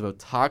because of a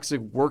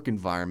toxic work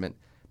environment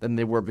than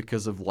they were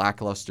because of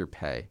lackluster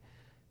pay.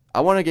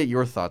 I want to get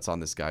your thoughts on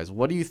this, guys.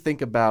 What do you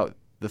think about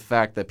the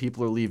fact that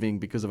people are leaving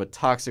because of a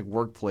toxic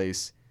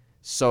workplace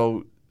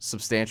so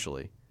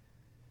substantially?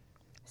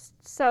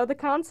 So the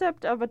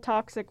concept of a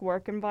toxic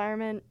work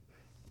environment,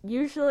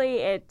 usually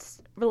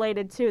it's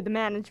related to the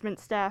management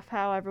staff,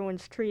 how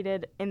everyone's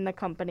treated in the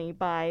company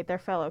by their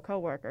fellow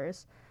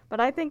coworkers. But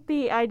I think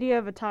the idea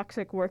of a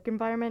toxic work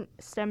environment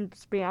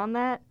stems beyond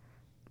that,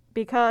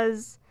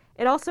 because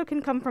it also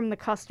can come from the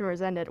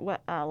customer's end as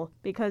well,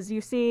 because you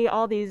see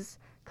all these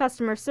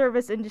customer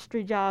service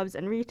industry jobs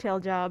and retail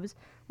jobs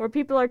where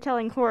people are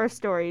telling horror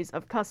stories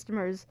of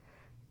customers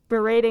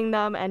berating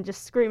them and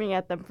just screaming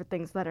at them for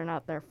things that are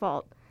not their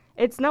fault.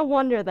 It's no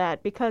wonder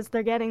that, because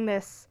they're getting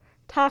this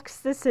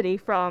toxicity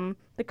from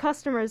the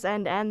customer's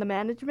end and the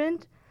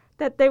management,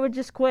 that they would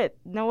just quit.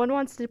 No one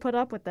wants to put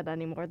up with it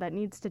anymore. That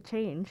needs to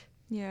change.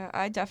 Yeah,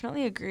 I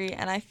definitely agree.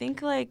 And I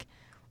think, like,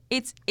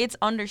 it's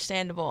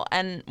understandable.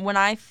 And when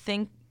I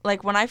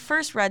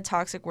first read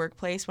Toxic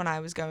Workplace, when I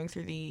was going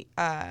through the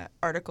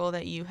article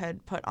that you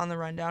had put on the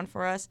rundown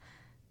for us,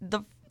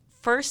 the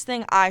first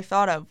thing I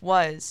thought of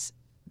was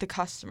the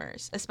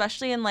customers,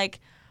 especially in, like,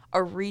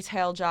 a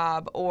retail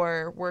job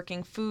or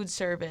working food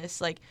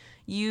service. Like,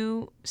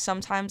 you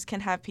sometimes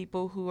can have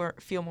people who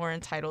feel more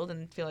entitled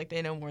and feel like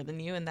they know more than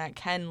you, and that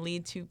can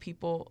lead to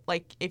people,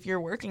 like, if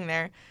you're working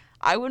there,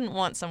 I wouldn't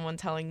want someone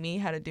telling me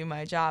how to do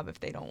my job if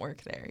they don't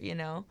work there, you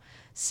know?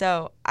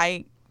 So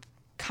I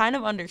kind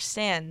of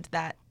understand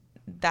that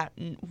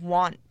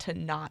want to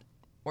not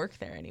work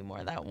there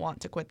anymore, that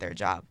want to quit their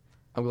job.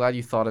 I'm glad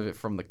you thought of it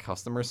from the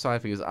customer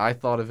side, because I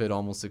thought of it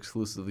almost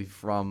exclusively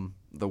from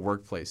the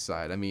workplace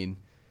side. I mean,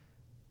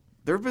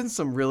 there have been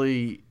some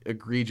really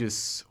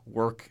egregious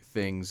work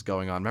things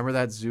going on. Remember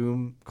that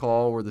Zoom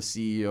call where the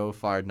CEO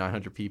fired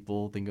 900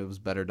 people? I think it was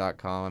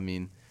Better.com. I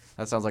mean,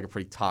 that sounds like a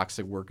pretty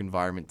toxic work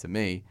environment to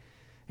me.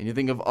 And you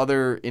think of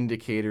other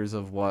indicators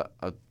of what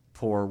a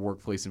poor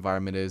workplace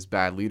environment is: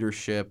 bad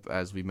leadership,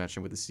 as we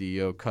mentioned with the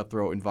CEO,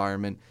 cutthroat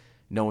environment,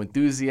 no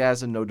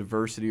enthusiasm, no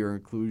diversity or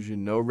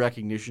inclusion, no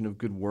recognition of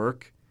good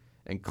work,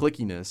 and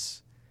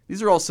clickiness.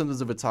 These are all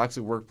symptoms of a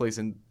toxic workplace.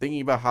 And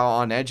thinking about how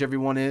on edge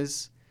everyone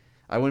is,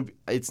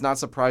 it's not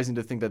surprising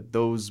to think that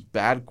those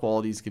bad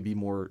qualities could be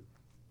more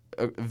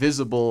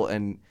visible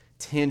and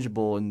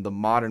tangible in the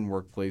modern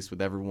workplace,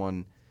 with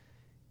everyone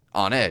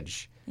on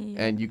edge.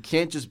 Yeah. And you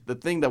can't just, the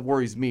thing that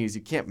worries me is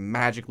you can't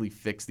magically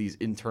fix these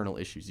internal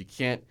issues. You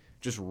can't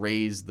just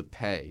raise the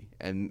pay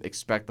and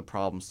expect the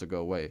problems to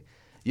go away.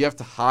 You have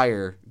to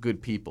hire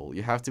good people.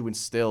 You have to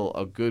instill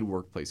a good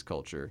workplace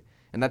culture.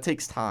 And that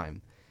takes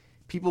time.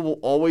 People will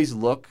always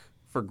look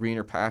for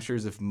greener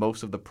pastures if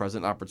most of the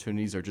present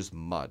opportunities are just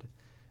mud.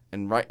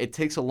 And it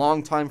takes a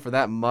long time for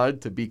that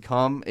mud to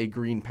become a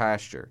green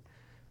pasture.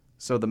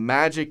 So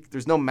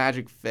there's no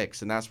magic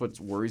fix. And that's what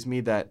worries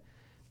me, that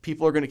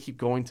people are going to keep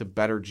going to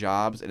better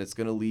jobs, and it's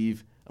going to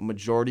leave a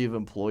majority of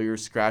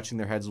employers scratching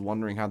their heads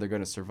wondering how they're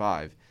going to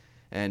survive.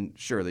 And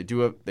sure,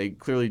 they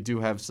clearly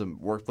do have some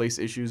workplace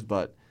issues,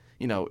 but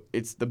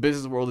it's the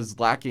business world is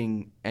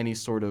lacking any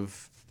sort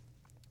of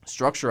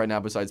structure right now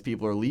besides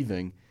people are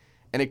leaving.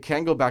 And it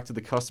can go back to the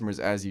customers,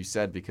 as you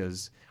said,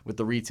 because with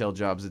the retail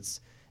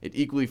jobs, it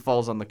equally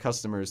falls on the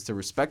customers to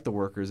respect the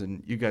workers,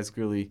 and you guys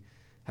clearly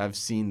have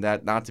seen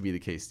that not to be the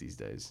case these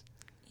days.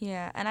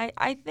 Yeah, and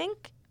I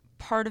think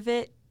part of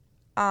it,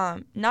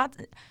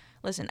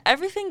 listen,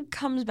 everything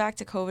comes back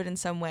to COVID in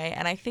some way,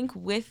 and I think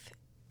with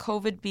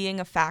COVID being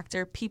a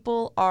factor,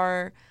 people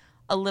are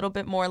a little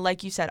bit more,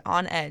 like you said,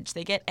 on edge.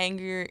 They get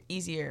angrier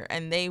easier,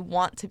 and they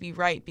want to be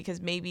right because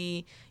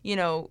maybe,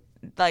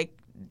 like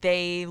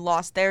they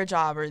lost their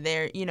job, or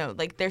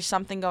like there's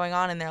something going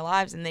on in their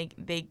lives, and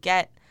they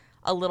get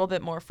a little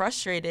bit more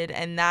frustrated,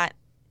 and that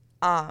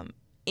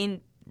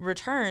in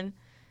return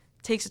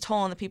takes a toll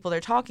on the people they're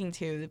talking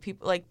to, the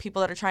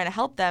people that are trying to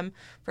help them.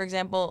 For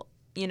example,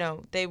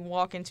 they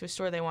walk into a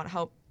store, they want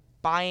help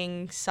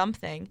buying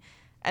something,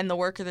 and the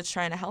worker that's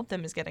trying to help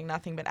them is getting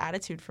nothing but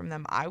attitude from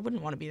them. I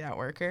wouldn't want to be that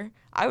worker.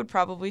 I would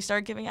probably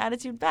start giving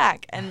attitude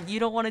back, and you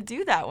don't want to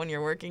do that when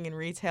you're working in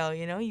retail.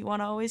 You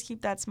want to always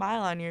keep that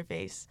smile on your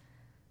face.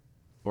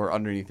 Or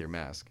underneath your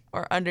mask.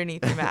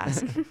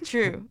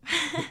 True.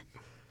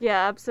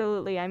 Yeah,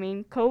 absolutely. I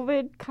mean,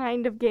 COVID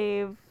kind of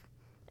gave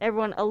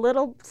everyone a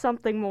little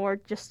something more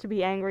just to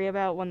be angry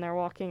about when they're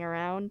walking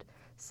around.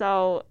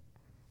 So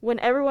when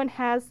everyone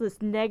has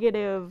this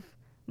negative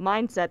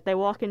mindset, they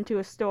walk into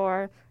a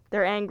store,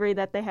 they're angry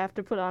that they have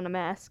to put on a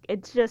mask.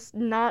 It's just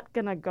not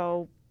going to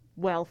go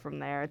well from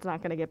there. It's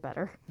not going to get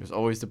better. There's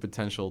always the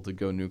potential to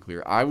go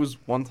nuclear.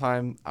 One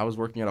time I was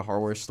working at a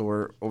hardware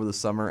store over the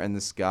summer, and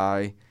this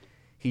guy,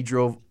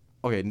 during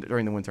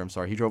the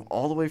winter, he drove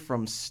all the way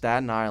from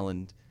Staten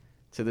Island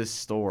to this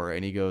store,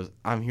 and he goes,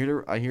 I'm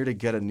here to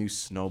get a new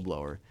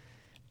snowblower.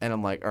 And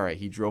I'm like, all right,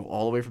 he drove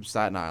all the way from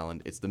Staten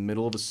Island. It's the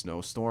middle of a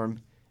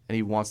snowstorm, and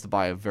he wants to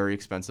buy a very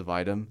expensive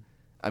item.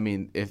 I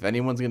mean, if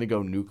anyone's going to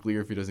go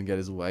nuclear if he doesn't get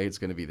his way, it's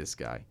going to be this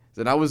guy.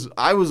 And I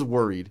was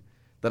worried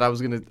that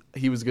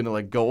he was going to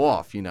like go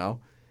off, And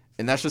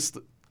that's just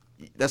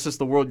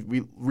the world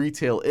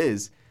retail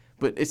is.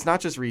 But it's not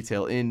just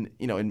retail.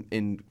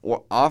 In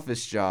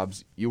office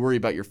jobs, you worry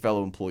about your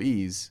fellow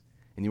employees,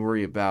 and you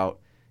worry about,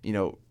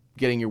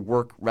 getting your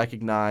work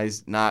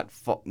recognized, not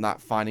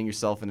finding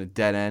yourself in a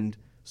dead end,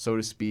 so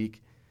to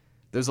speak.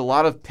 There's a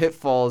lot of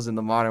pitfalls in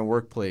the modern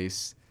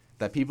workplace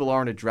that people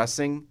aren't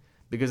addressing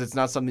because it's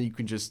not something you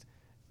can just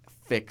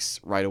fix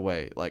right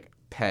away, like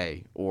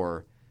pay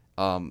or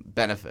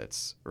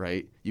benefits,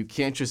 right? You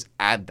can't just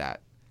add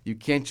that. You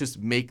can't just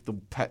make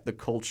the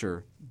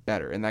culture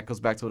better. And that goes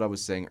back to what I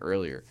was saying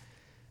earlier.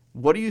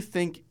 What do you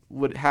think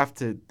would have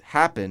to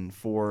happen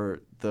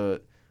for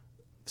the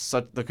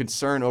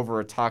concern over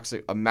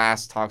a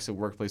mass toxic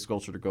workplace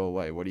culture to go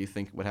away? What do you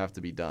think would have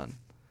to be done?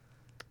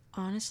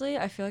 Honestly,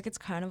 I feel like it's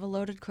kind of a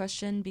loaded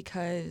question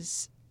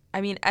because,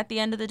 at the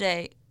end of the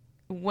day,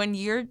 when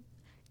you're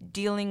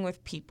dealing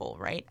with people,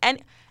 right?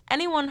 And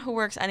anyone who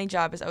works any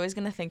job is always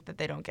going to think that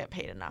they don't get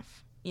paid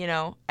enough.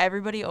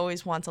 Everybody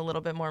always wants a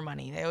little bit more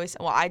money. They always,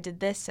 I did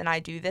this and I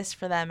do this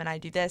for them and I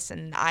do this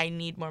and I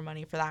need more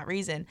money for that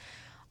reason.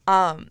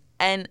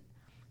 And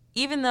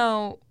even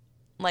though,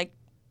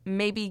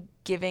 maybe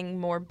giving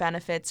more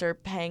benefits or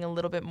paying a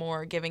little bit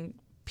more, giving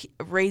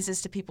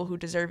raises to people who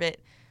deserve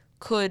it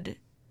could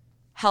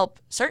help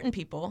certain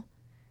people,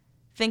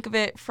 think of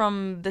it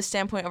from the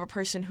standpoint of a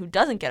person who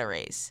doesn't get a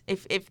raise.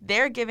 If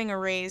they're giving a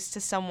raise to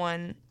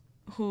someone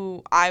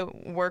who I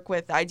work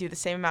with, I do the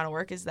same amount of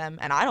work as them,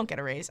 and I don't get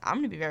a raise, I'm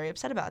going to be very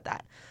upset about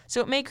that.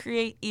 So it may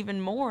create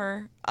even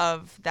more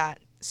of that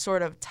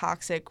sort of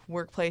toxic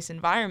workplace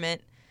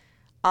environment,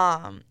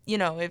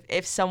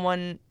 if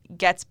someone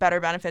gets better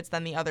benefits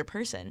than the other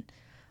person.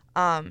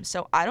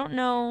 So I don't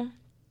know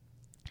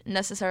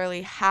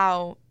necessarily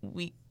how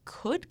we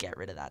could get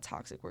rid of that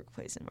toxic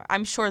workplace environment.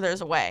 I'm sure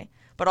there's a way,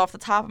 but off the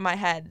top of my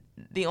head,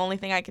 the only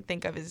thing I could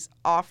think of is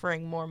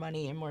offering more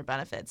money and more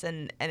benefits.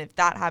 And if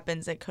that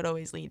happens, it could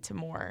always lead to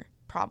more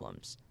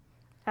problems.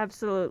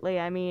 Absolutely.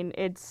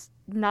 It's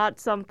not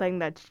something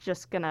that's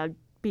just going to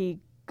be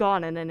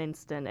gone in an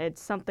instant.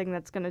 It's something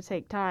that's going to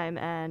take time,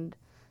 and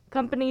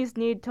companies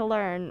need to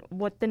learn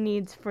what the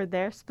needs for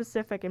their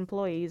specific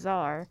employees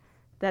are,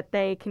 that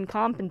they can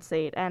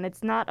compensate. And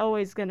it's not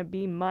always going to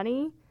be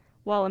money.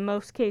 Well, in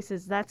most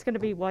cases, that's going to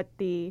be what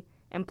the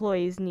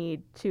employees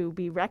need to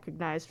be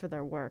recognized for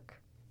their work.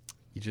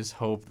 You just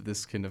hope that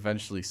this can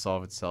eventually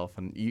solve itself.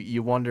 And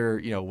you wonder,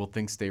 will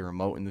things stay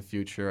remote in the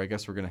future? I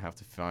guess we're going to have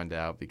to find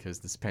out because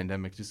this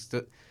pandemic just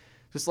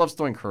loves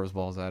throwing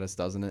curveballs at us,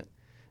 doesn't it?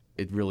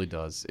 It really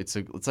does. It's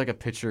like a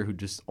pitcher who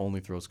just only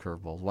throws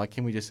curveballs. Why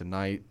can't we just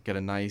get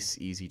a nice,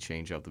 easy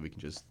changeup that we can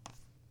just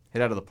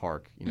hit out of the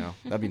park?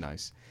 That'd be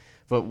nice.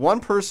 But one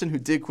person who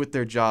did quit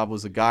their job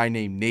was a guy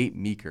named Nate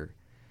Meeker.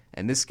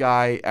 And this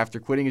guy, after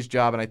quitting his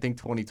job in, I think,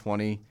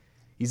 2020,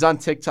 he's on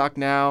TikTok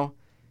now.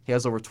 He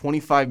has over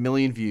 25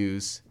 million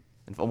views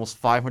and almost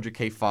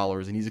 500K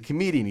followers. And he's a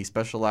comedian. He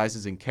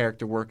specializes in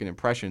character work and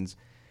impressions.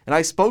 And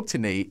I spoke to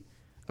Nate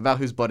about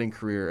his budding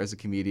career as a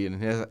comedian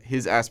and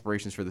his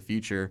aspirations for the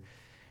future.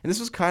 And this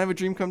was kind of a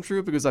dream come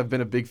true because I've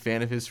been a big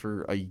fan of his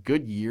for a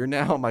good year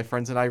now. My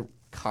friends and I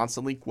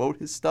constantly quote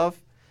his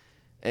stuff.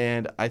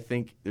 And I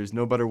think there's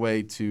no better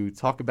way to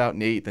talk about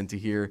Nate than to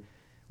hear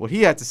what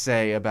he had to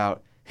say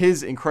about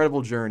his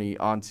incredible journey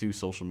onto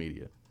social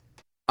media.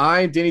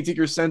 I'm Danny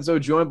DiCrescenzo,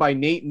 joined by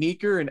Nate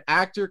Meeker, an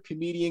actor,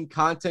 comedian,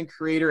 content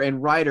creator,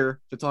 and writer,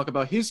 to talk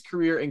about his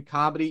career in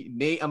comedy.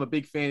 Nate, I'm a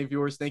big fan of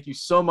yours. Thank you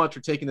so much for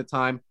taking the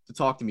time to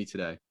talk to me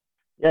today.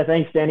 Yeah,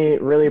 thanks, Danny.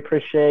 Really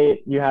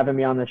appreciate you having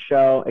me on the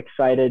show.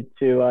 Excited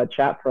to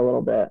chat for a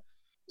little bit.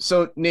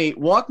 So, Nate,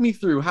 walk me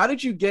through. How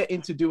did you get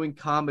into doing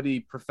comedy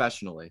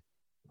professionally?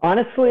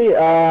 Honestly, this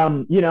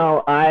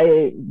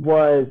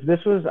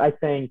was, I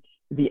think,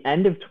 the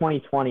end of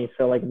 2020,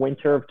 so like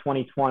winter of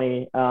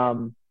 2020,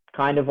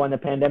 kind of when the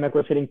pandemic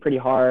was hitting pretty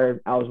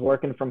hard. I was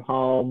working from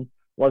home,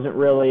 wasn't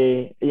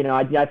really,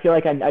 I felt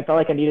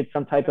like I needed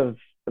some type of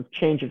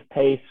change of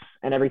pace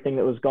and everything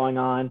that was going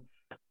on.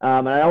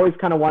 And I always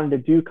kind of wanted to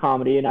do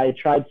comedy, and I had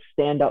tried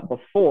stand-up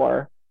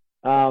before.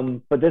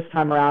 But this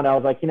time around, I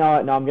was like, no,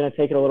 I'm going to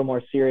take it a little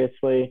more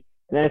seriously.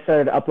 And then I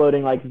started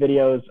uploading like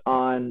videos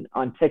on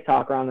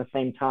TikTok around the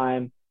same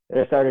time that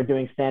I started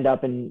doing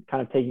stand-up and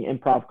kind of taking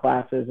improv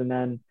classes. And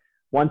then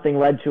one thing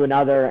led to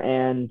another,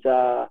 and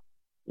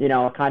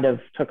it kind of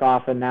took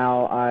off, and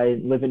now I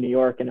live in New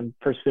York and I'm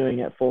pursuing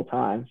it full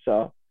time.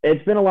 So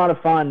it's been a lot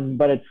of fun,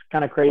 but it's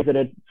kind of crazy that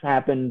it's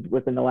happened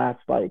within the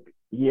last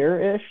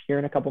year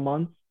and a couple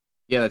months.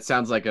 Yeah, that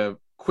sounds like a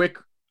quick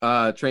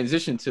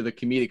transition to the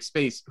comedic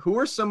space. Who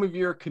are some of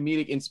your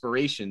comedic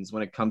inspirations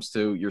when it comes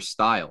to your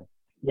style?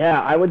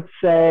 Yeah, I would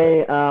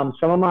say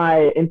some of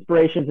my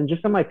inspirations and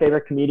just some of my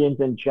favorite comedians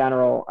in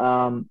general,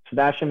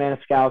 Sebastian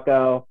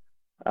Maniscalco,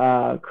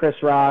 Chris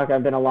Rock.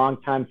 I've been a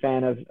longtime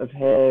fan of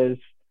his.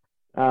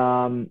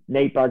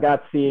 Nate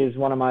Bargatze is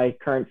one of my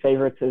current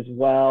favorites as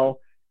well.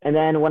 And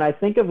then when I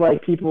think of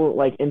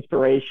people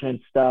inspiration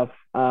and stuff,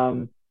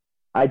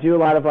 I do a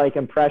lot of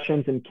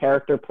impressions and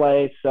character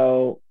play.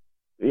 So,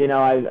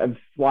 I've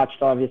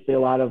watched obviously a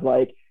lot of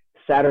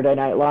Saturday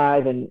Night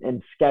Live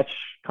and sketch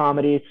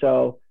comedy.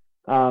 So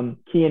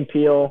Key and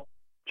Peele,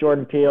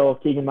 Jordan Peele,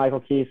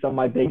 Keegan-Michael Key,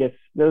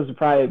 those are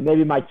probably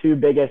maybe my two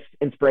biggest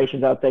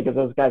inspirations out there because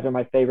those guys are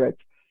my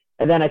favorites.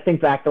 And then I think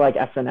back to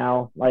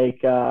SNL,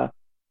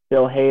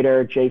 Bill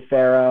Hader, Jay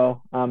Pharoah,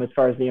 as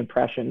far as the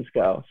impressions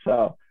go.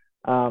 So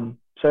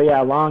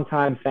yeah,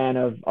 long-time fan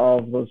of all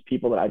of those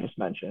people that I just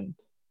mentioned.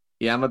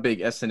 Yeah, I'm a big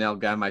SNL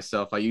guy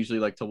myself. I usually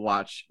like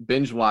to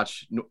binge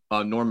watch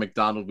Norm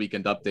Macdonald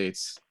Weekend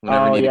Updates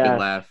whenever I need a good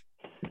laugh.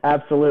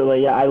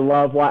 Absolutely, yeah. I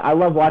love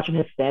watching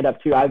his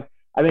stand-up too. I've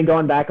been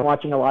going back and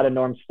watching a lot of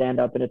Norm's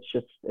stand-up, and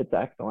it's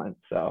excellent.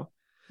 So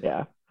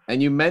yeah.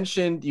 And you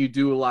mentioned you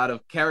do a lot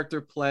of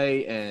character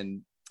play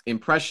and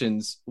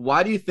impressions.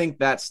 Why do you think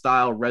that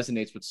style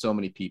resonates with so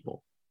many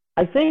people?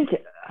 I think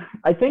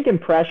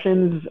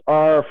impressions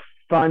are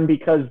fun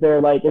because they're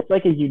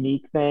it's a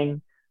unique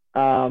thing.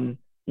 And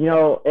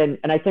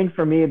I think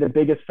for me, the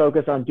biggest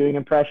focus on doing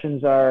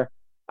impressions are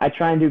I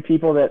try and do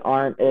people that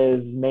aren't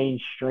as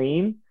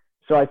mainstream.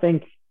 So I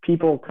think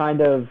people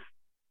kind of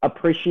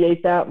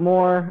appreciate that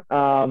more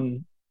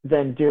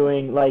than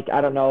doing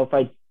I don't know if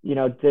I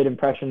did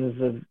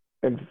impressions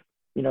of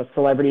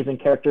celebrities and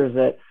characters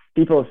that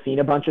people have seen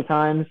a bunch of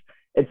times.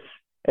 It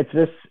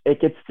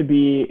gets to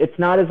be, it's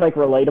not as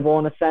relatable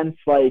in a sense.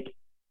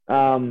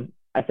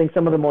 I think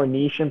some of the more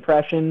niche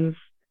impressions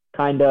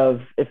kind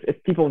of,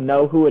 if people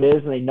know who it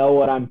is and they know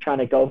what I'm trying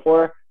to go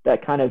for,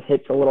 that kind of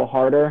hits a little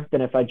harder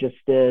than if I just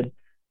did,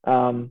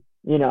 I'm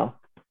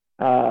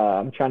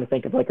trying to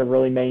think of a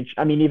really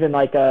even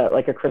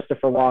a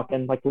Christopher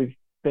Walken, we've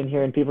been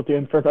hearing people do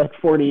him for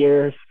 40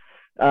 years.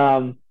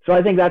 So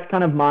I think that's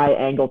kind of my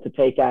angle to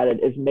take at it,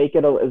 is make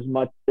it as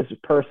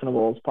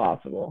personable as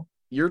possible.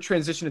 Your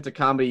transition into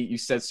comedy, you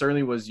said,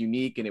 certainly was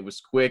unique and it was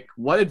quick.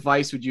 What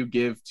advice would you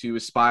give to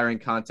aspiring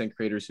content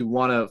creators who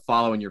want to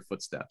follow in your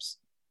footsteps?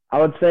 I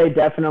would say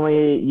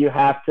definitely you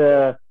have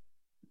to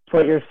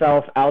put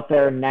yourself out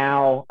there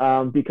now,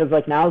 because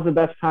now is the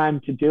best time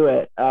to do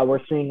it.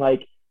 We're seeing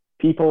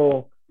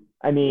people,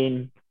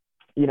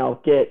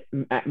 get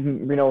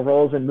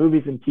roles in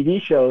movies and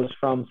TV shows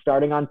from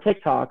starting on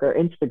TikTok or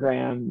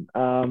Instagram,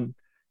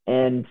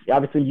 and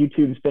obviously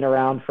YouTube's been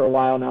around for a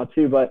while now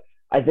too. But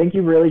I think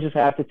you really just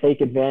have to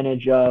take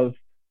advantage of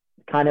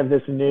kind of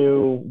this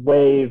new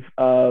wave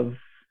of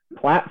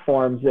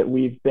platforms that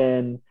we've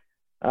kind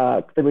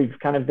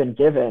of been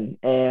given,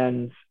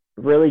 and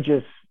really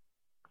just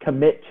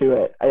commit to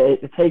it.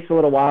 It takes a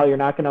little while. You're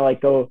not going to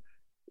like go,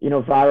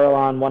 viral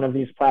on one of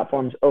these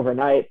platforms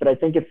overnight. But I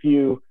think if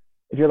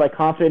you're like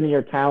confident in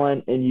your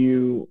talent, and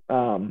you're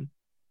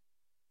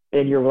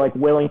like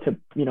willing to,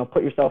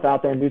 put yourself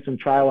out there and do some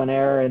trial and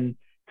error and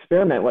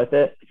experiment with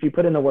it, if you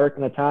put in the work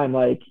and the time,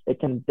 like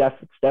it's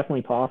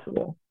definitely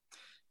possible.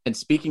 And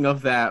speaking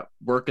of that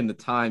work and the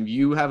time,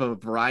 you have a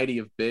variety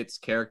of bits,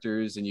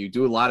 characters, and you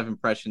do a lot of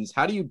impressions.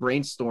 How do you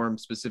brainstorm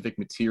specific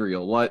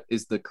material? What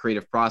is the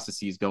creative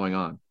processes going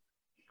on?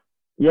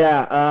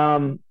 Yeah,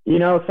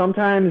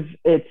 sometimes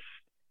it's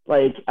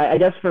like, I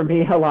guess for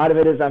me, a lot of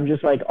it is I'm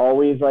just like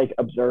always like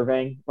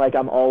observing. Like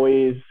I'm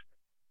always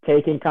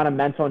taking kind of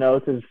mental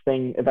notes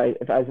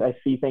if I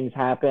see things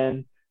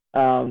happen.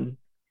 And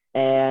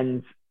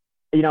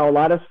a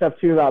lot of stuff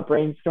too about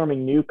brainstorming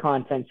new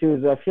content too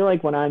is I feel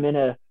like when I'm in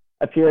a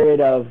period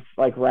of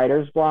like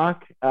writer's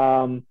block,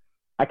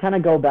 I kind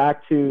of go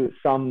back to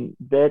some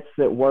bits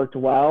that worked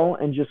well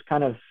and just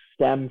kind of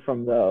stem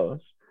from those.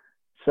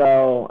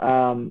 So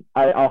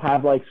I'll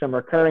have like some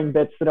recurring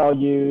bits that I'll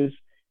use,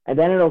 and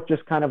then it'll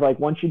just kind of like,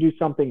 once you do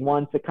something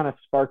once, it kind of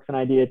sparks an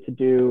idea to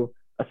do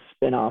a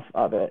spin-off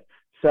of it.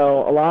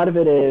 So a lot of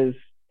it is,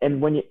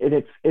 and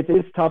it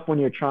is tough when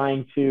you're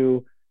trying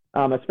to,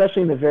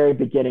 especially in the very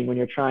beginning, when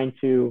you're trying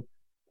to,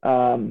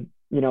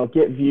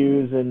 get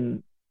views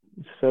and,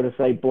 so to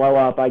say, blow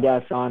up, I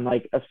guess, on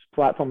like a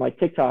platform like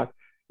TikTok.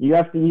 You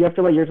have to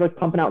like, you're like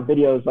pumping out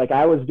videos. Like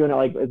I was doing it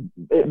like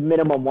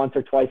minimum once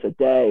or twice a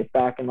day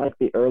back in like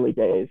the early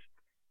days.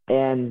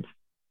 And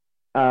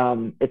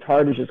it's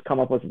hard to just come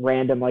up with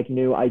random like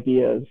new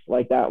ideas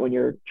like that when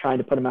you're trying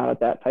to put them out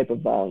at that type of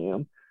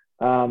volume.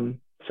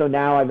 So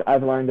now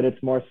I've learned that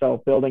it's more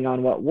so building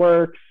on what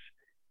works,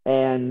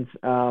 and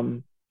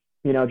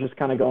just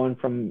kind of going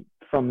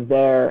from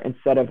there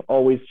instead of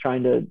always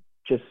trying to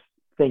just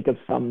think of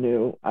some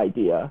new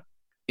idea.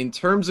 In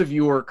terms of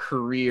your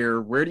career,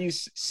 where do you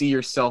see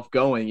yourself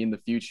going in the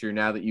future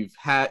now that you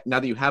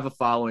have a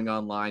following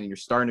online and you're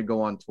starting to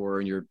go on tour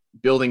and you're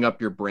building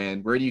up your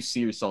brand? Where do you see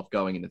yourself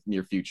going in the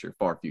near future,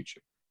 far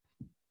future?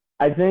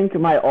 I think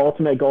my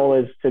ultimate goal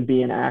is to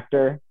be an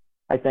actor.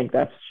 I think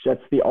that's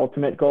the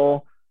ultimate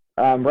goal.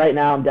 Right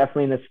now, I'm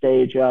definitely in the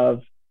stage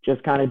of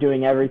just kind of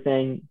doing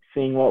everything,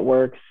 seeing what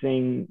works,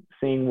 seeing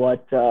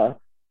what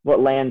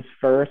lands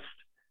first.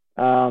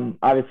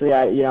 Obviously,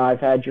 I've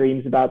had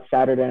dreams about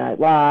Saturday Night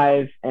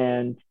Live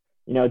and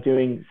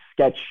doing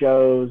sketch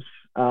shows.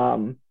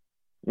 I'm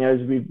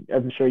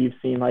sure you've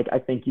seen like I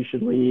Think You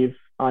Should Leave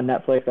on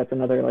Netflix. That's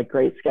another like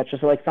great sketch.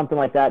 So like something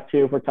like that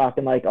too, if we're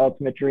talking like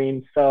ultimate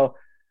dreams. So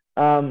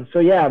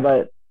yeah,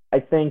 but I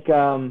think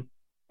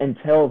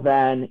until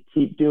then,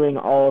 keep doing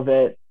all of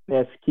it.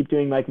 Yes, keep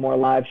doing like more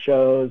live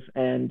shows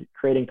and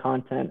creating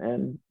content,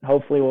 and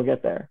hopefully we'll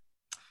get there.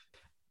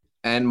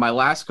 And my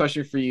last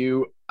question for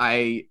you,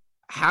 I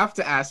have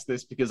to ask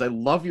this because I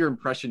love your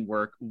impression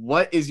work.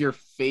 What is your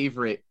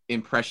favorite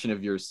impression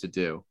of yours to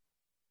do?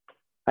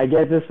 I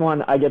get this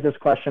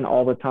question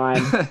all the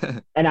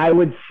time. And I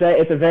would say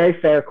it's a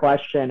very fair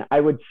question.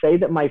 I would say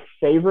that my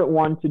favorite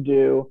one to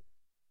do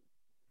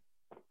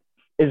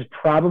is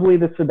probably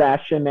the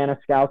Sebastian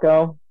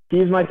Maniscalco.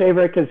 He's my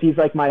favorite because he's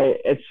like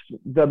it's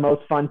the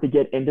most fun to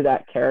get into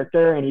that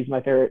character, and he's my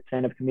favorite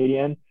stand-up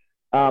comedian.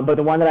 But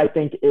the one that I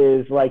think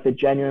is like that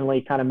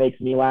genuinely kind of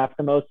makes me laugh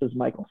the most is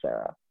Michael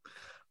Cera.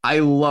 I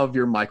love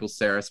your Michael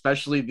Cera,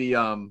 especially the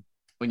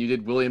when you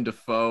did William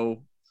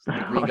Dafoe,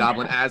 the Green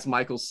Goblin as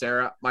Michael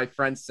Cera. My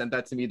friend sent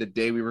that to me the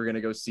day we were going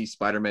to go see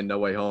Spider-Man No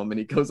Way Home, and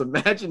he goes,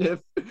 imagine if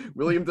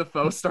William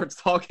Dafoe starts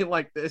talking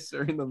like this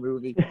during the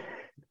movie.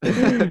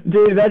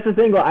 Dude, that's the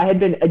thing. Well, I had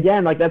been,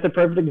 again, like that's a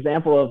perfect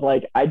example of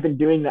like I'd been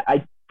doing that.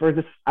 I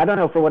don't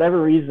know, for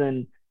whatever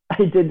reason,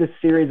 I did this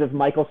series of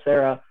Michael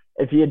Cera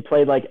if he had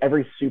played like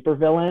every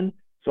supervillain.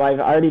 So I've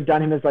already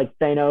done him as like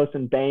Thanos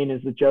and Bane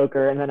as the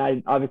Joker, and then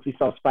I obviously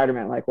saw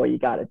Spider-Man. Like, well, you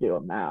got to do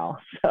him now.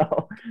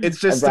 So it's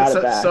just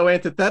so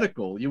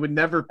antithetical. You would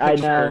never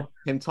picture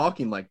him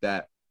talking like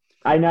that.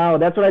 I know.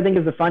 That's what I think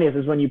is the funniest,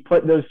 is when you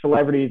put those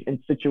celebrities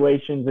in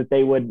situations that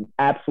they would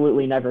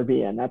absolutely never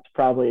be in. That's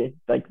probably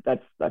I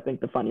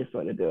think the funniest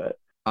way to do it.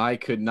 I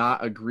could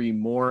not agree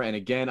more. And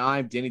again,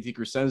 I'm Danny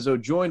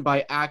DiCrescenzo, joined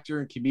by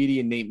actor and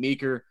comedian Nate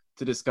Meeker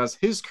to discuss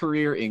his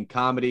career in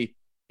comedy.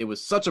 It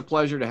was such a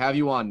pleasure to have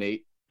you on,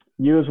 Nate.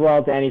 You as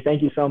well, Danny.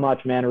 Thank you so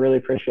much, man. I really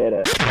appreciate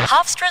it.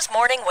 Hofstra's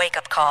Morning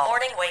Wake-Up Call.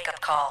 Morning Wake-Up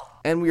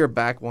Call. And we are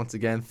back once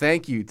again.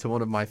 Thank you to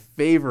one of my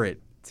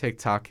favorite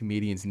TikTok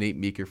comedians, Nate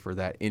Meeker, for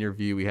that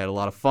interview. We had a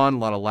lot of fun, a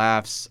lot of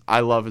laughs.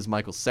 I love his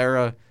Michael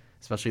Cera,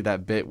 especially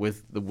that bit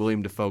with the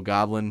William Dafoe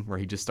Goblin where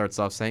he just starts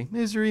off saying,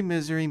 misery,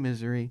 misery,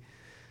 misery.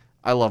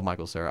 I love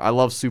Michael Cera. I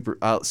love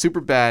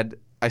Superbad.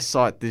 I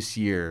saw it this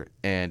year,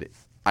 and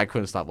I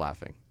couldn't stop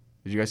laughing.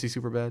 Did you guys see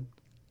Superbad?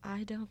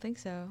 I don't think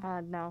so.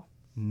 No.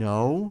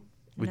 No?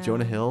 With No.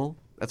 Jonah Hill?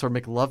 That's where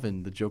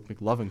McLovin, the joke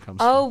McLovin comes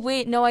Oh, from.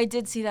 wait. No, I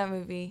did see that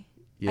movie.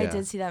 Yeah. I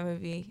did see that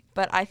movie,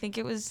 but I think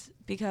it was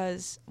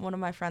because one of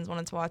my friends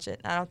wanted to watch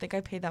it. I don't think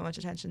I paid that much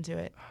attention to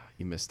it.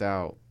 You missed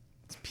out.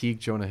 It's peak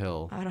Jonah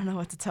Hill. I don't know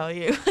what to tell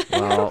you.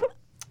 Well,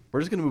 we're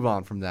just going to move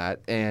on from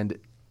that. And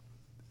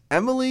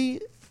Emily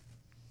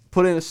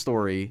put in a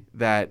story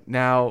that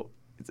now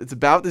it's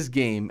about this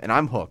game, and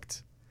I'm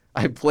hooked.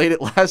 I played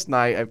it last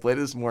night. I played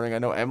it this morning. I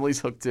know Emily's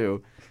hooked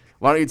too.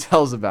 Why don't you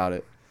tell us about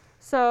it?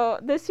 So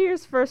this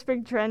year's first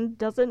big trend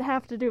doesn't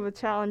have to do with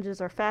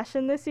challenges or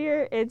fashion this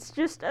year. It's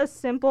just a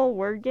simple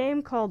word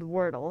game called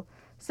Wordle.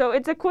 So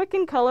it's a quick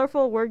and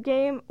colorful word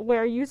game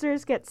where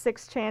users get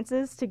 6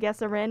 chances to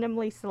guess a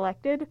randomly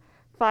selected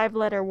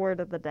 5-letter word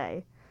of the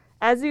day.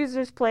 As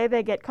users play,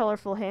 they get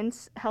colorful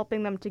hints,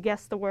 helping them to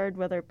guess the word,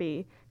 whether it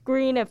be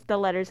green if the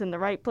letter's in the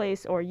right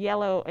place or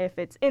yellow if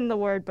it's in the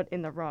word but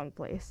in the wrong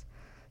place.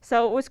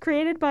 So it was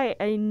created by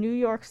a New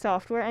York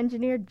software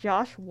engineer,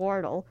 Josh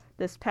Wardle,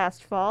 this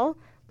past fall,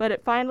 but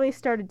it finally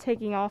started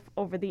taking off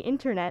over the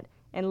internet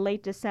in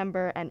late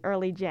December and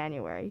early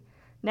January.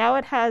 Now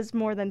it has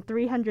more than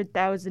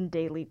 300,000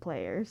 daily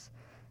players.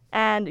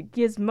 And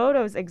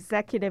Gizmodo's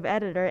executive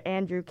editor,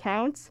 Andrew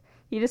Counts,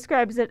 he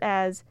describes it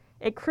as,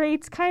 it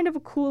creates kind of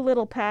a cool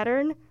little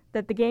pattern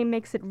that the game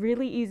makes it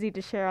really easy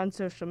to share on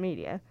social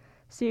media,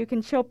 so you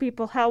can show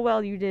people how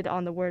well you did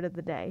on the word of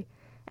the day.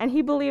 And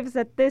he believes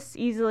that this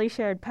easily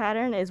shared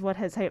pattern is what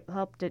has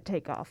helped it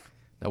take off.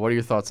 Now, what are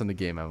your thoughts on the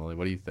game, Emily?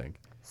 What do you think?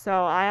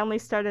 So I only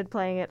started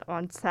playing it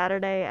on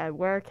Saturday at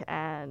work,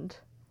 and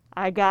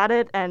I got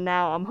it, and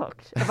now I'm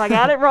hooked. If I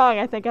got it wrong,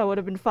 I think I would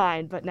have been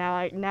fine, but now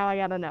I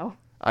gotta know.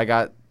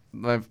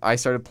 I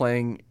started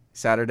playing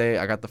Saturday.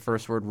 I got the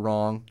first word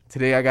wrong.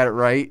 Today I got it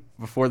right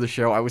before the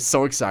show. I was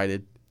so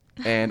excited,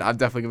 and I'm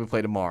definitely going to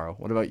play tomorrow.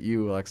 What about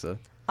you, Alexa?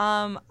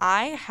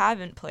 I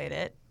haven't played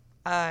it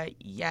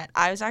yet.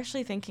 I was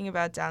actually thinking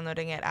about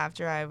downloading it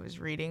after I was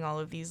reading all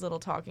of these little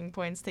talking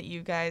points that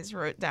you guys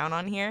wrote down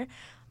on here.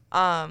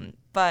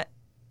 But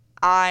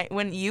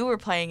when you were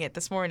playing it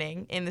this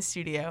morning in the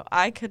studio,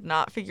 I could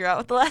not figure out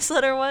what the last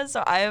letter was,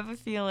 so I have a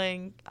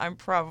feeling I'm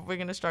probably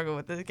going to struggle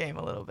with this game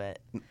a little bit.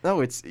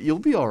 No, you'll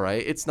be all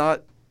right.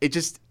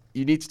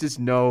 You need to just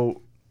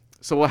know.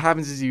 So what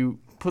happens is you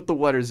put the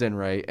letters in,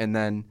 right, and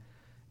then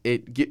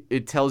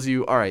it tells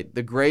you, all right,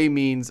 a gray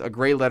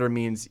letter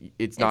means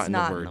it's not in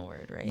the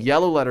word, right?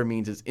 Yellow letter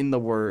means it's in the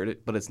word,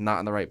 but it's not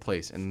in the right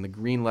place. And the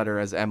green letter,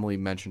 as Emily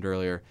mentioned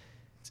earlier,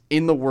 it's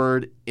in the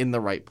word, in the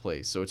right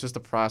place. So it's just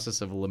a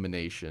process of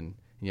elimination.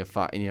 And you have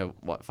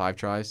 5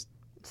 tries?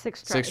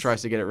 6 tries. 6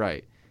 tries to get it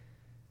right.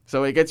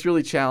 So it gets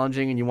really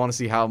challenging, and you want to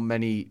see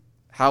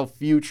how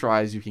few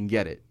tries you can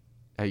get it,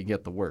 how you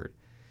get the word.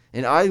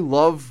 And I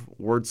love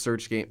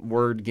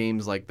word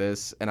games like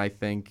this, and I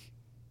think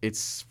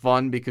it's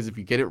fun because if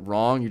you get it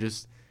wrong, you're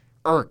just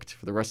irked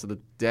for the rest of the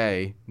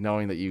day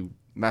knowing that you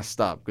messed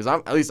up.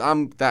 Because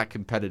I'm that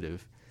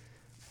competitive.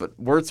 But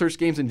word search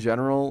games in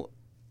general,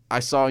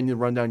 I saw in the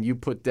rundown you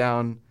put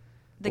down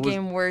the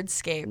game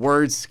Wordscape.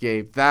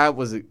 Wordscape. That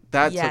was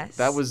Yes.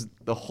 that was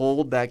the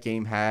hold that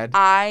game had.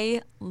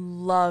 I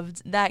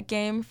loved that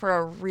game for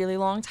a really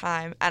long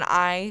time, and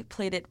I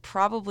played it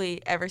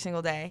probably every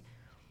single day.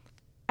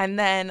 And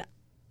then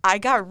I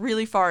got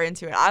really far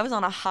into it. I was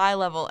on a high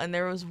level, and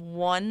there was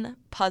one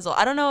puzzle.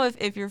 I don't know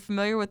if you're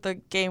familiar with the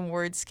game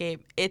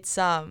Wordscape. It's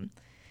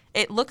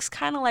it looks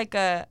kind of like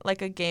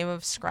a game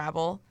of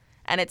Scrabble,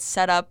 and it's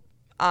set up.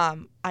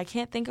 I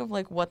can't think of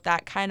like what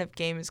that kind of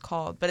game is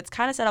called, but it's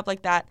kind of set up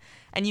like that.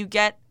 And you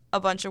get a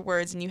bunch of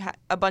words and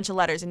a bunch of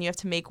letters, and you have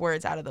to make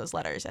words out of those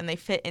letters, and they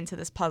fit into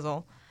this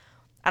puzzle.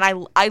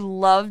 And I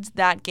loved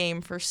that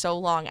game for so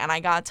long, and I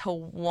got to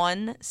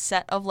one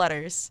set of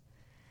letters.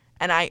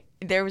 And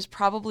there was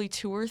probably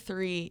 2 or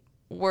 3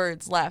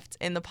 words left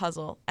in the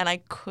puzzle, and I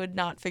could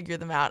not figure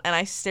them out. And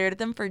I stared at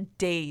them for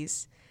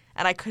days,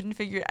 and I couldn't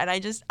figure. And I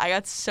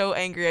got so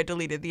angry I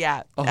deleted the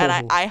app, and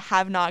I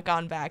have not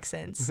gone back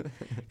since,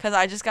 because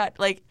I just got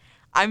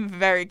I'm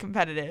very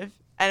competitive,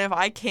 and if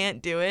I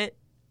can't do it,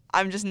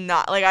 I'm just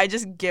not I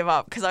just give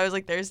up, because I was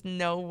like, there's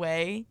no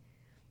way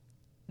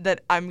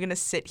that I'm gonna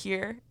sit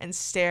here and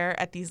stare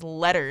at these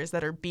letters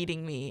that are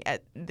beating me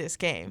at this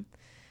game,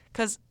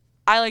 because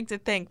I like to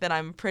think that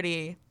I'm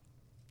pretty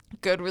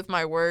good with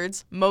my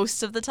words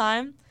most of the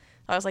time.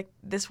 I was like,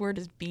 this word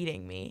is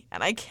beating me,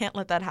 and I can't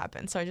let that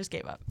happen. So I just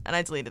gave up, and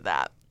I deleted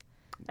that.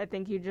 I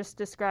think you just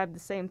described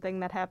the same thing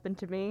that happened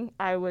to me.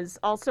 I was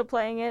also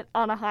playing it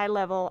on a high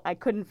level. I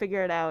couldn't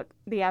figure it out.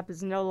 The app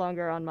is no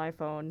longer on my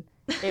phone.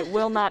 It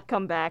will not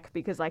come back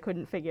because I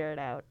couldn't figure it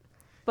out.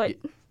 But,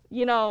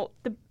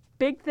 the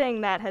big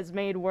thing that has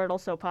made Wordle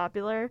so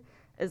popular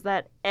is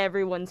that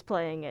everyone's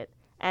playing it.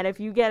 And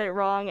if you get it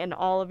wrong and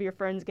all of your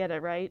friends get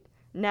it right,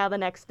 now the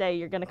next day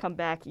you're going to come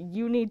back.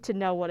 You need to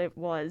know what it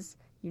was.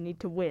 You need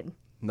to win.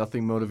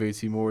 Nothing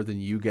motivates you more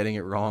than you getting it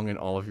wrong and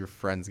all of your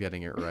friends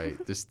getting it right.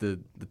 Just the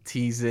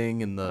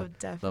teasing and the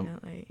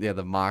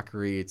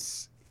mockery.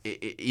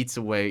 It eats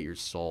away at your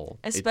soul.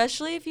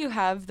 Especially if you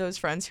have those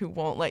friends who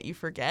won't let you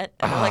forget.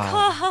 And they're like,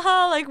 ha ha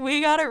ha, we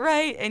got it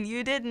right and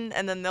you didn't.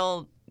 And then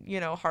they'll,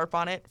 harp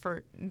on it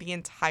for the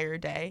entire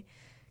day.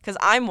 Because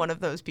I'm one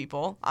of those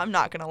people. I'm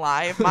not going to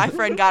lie. If my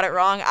friend got it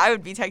wrong, I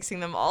would be texting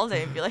them all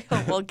day and be like,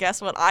 oh, well,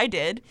 guess what I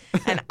did?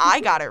 And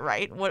I got it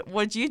right.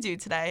 What'd you do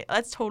today?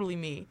 That's totally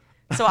me.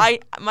 So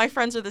my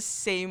friends are the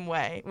same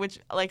way, which,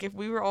 like, if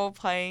we were all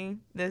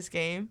playing this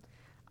game,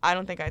 I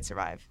don't think I'd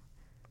survive.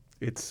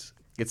 It's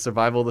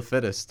survival of the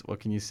fittest. What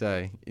can you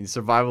say? In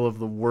survival of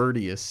the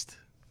wordiest.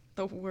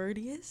 The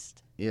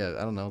wordiest? Yeah,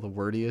 I don't know. The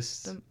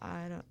wordiest.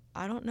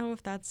 I don't know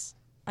if that's...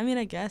 I mean,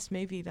 I guess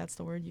maybe that's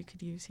the word you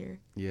could use here.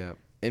 Yeah.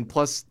 And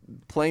plus,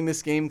 playing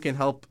this game can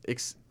help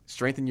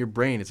strengthen your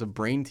brain. It's a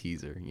brain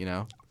teaser, you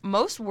know?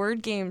 Most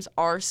word games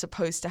are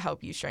supposed to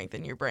help you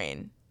strengthen your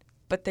brain,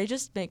 but they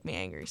just make me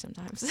angry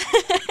sometimes.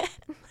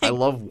 I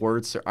love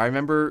words. I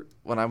remember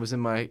when I was in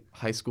my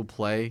high school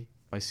play,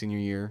 my senior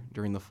year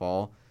during the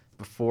fall,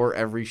 before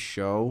every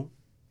show,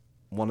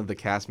 one of the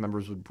cast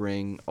members would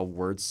bring a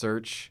word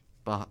search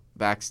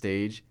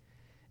backstage,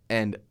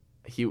 and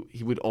he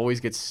would always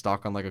get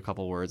stuck on like a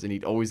couple words, and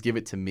he'd always give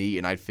it to me,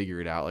 and I'd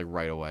figure it out like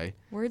right away.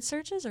 Word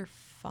searches are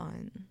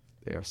fun.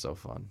 They are so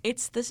fun.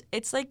 It's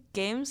like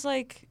games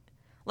like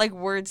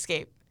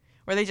Wordscape,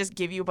 where they just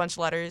give you a bunch of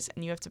letters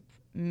and you have to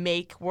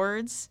make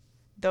words.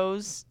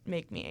 Those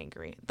make me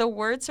angry. The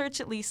word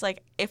search, at least,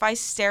 like, if I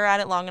stare at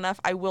it long enough,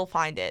 I will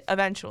find it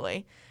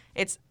eventually.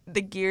 It's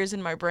the gears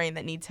in my brain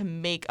that need to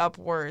make up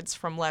words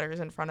from letters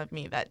in front of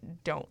me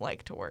that don't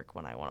like to work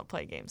when I want to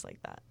play games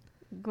like that.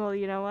 Well,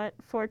 you know what?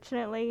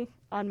 Fortunately,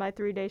 on my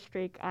 3-day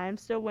streak, I am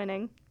still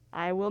winning.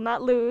 I will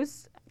not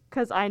lose,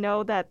 because I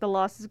know that the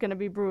loss is going to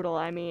be brutal.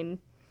 I mean,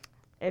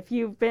 if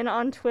you've been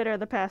on Twitter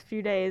the past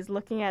few days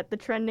looking at the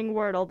trending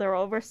Wordle, there are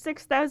over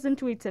 6,000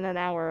 tweets in an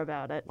hour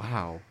about it.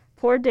 Wow.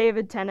 Poor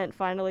David Tennant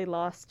finally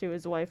lost to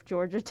his wife,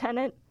 Georgia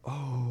Tennant.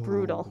 Oh.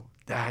 Brutal.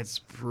 That's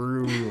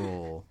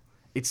brutal.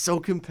 It's so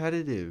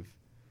competitive.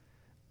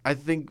 I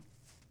think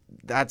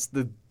that's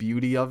the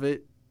beauty of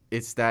it.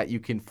 It's that you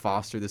can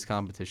foster this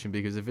competition,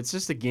 because if it's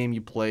just a game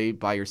you play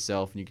by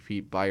yourself and you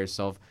compete by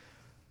yourself,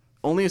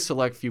 only a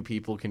select few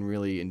people can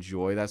really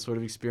enjoy that sort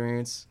of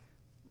experience.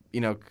 You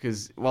know,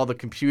 because while the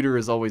computer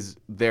is always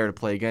there to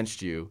play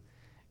against you,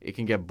 it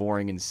can get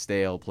boring and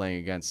stale playing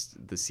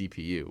against the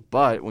CPU.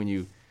 But when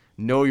you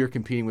know you're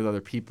competing with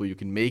other people, you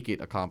can make it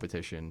a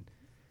competition.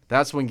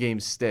 That's when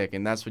games stick,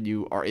 and that's when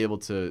you are able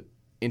to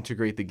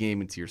integrate the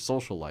game into your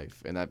social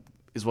life, and that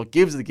is what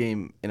gives the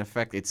game, in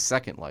effect, its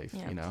second life.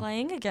 Yeah, you know?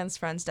 Playing against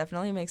friends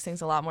definitely makes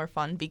things a lot more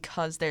fun,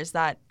 because there's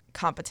that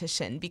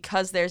competition,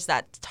 because there's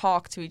that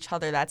talk to each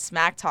other, that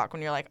smack talk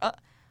when you're like,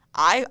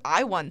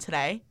 I won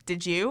today,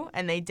 did you?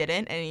 And they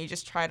didn't, and you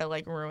just try to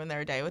like ruin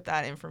their day with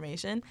that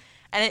information.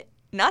 And it,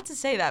 not to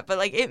say that, but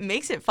like it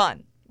makes it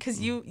fun, because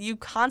you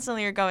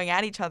constantly are going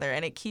at each other,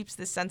 and it keeps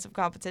this sense of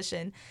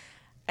competition.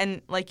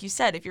 And like you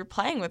said, if you're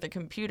playing with a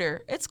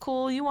computer, it's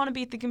cool. You want to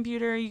beat the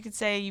computer. You could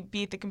say you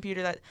beat the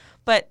computer,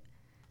 but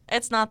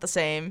it's not the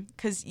same,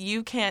 because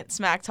you can't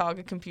smack talk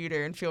a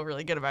computer and feel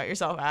really good about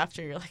yourself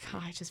after. You're like,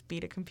 oh, I just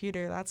beat a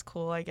computer. That's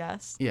cool, I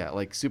guess. Yeah,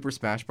 like Super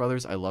Smash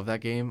Brothers. I love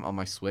that game on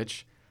my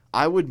Switch.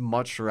 I would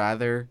much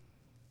rather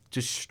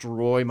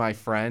destroy my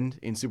friend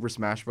in Super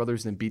Smash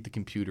Brothers than beat the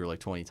computer like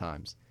 20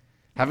 times.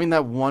 Having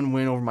that one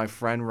win over my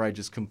friend where I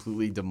just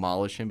completely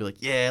demolish him, be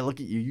like, yeah,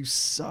 look at you, you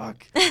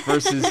suck.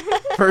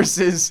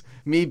 Versus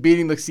me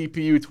beating the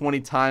CPU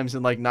 20 times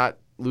and like not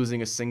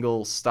losing a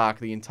single stock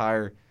the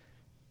entire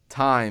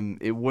time.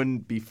 It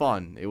wouldn't be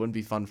fun. It wouldn't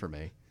be fun for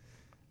me.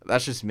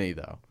 That's just me,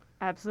 though.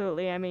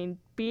 Absolutely. I mean,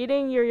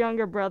 beating your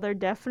younger brother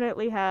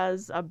definitely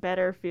has a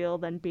better feel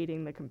than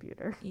beating the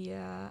computer.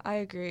 Yeah, I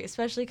agree,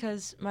 especially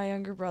because my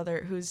younger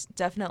brother, who's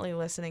definitely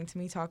listening to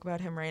me talk about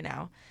him right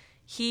now,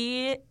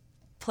 he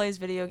plays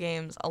video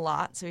games a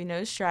lot, so he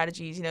knows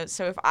strategies, you know.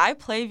 So if I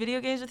play video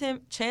games with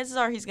him, chances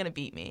are he's gonna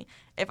beat me.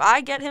 If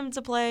I get him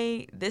to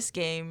play this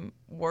game,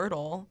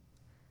 Wordle,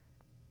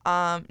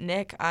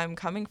 Nick, I'm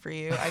coming for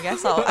you. I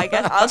guess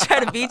I'll try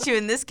to beat you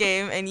in this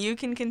game, and you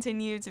can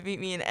continue to beat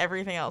me in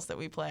everything else that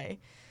we play.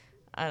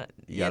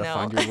 You gotta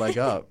find your leg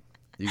up.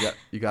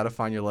 You gotta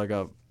find your leg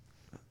up,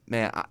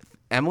 man.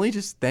 Emily,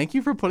 just thank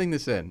you for putting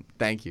this in.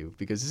 Thank you,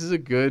 because this is a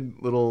good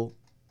little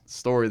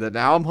story that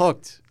now I'm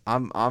hooked.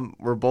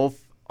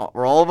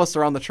 We're all of us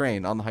are on the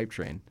train, on the hype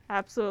train.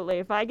 Absolutely.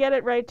 If I get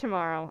it right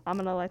tomorrow, I'm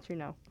going to let you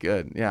know.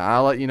 Good. Yeah,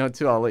 I'll let you know,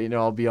 too. I'll let you know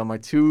I'll be on my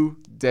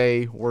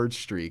 2-day word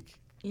streak.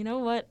 You know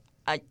what?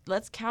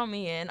 Let's count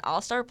me in. I'll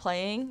start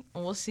playing,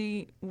 and we'll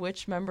see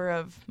which member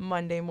of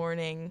Monday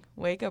morning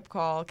wake-up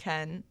call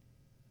can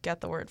get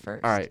the word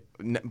first. All right.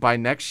 By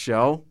next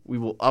show, we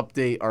will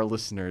update our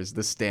listeners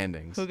the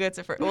standings. Who gets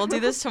it first? We'll do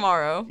this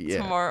tomorrow. Yeah.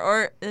 Tomorrow,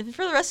 or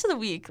for the rest of the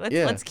week.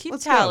 Let's keep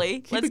let's tally.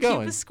 Keep Let's keep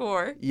a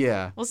score.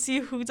 Yeah. We'll see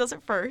who does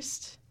it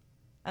first,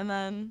 and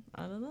then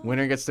I don't know.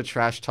 Winner gets to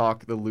trash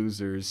talk the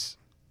losers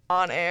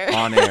on air.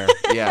 On air.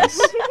 Yes.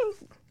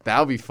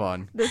 That'll be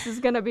fun. This is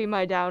going to be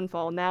my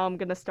downfall. Now I'm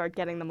going to start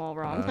getting them all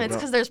wrong. It's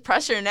because there's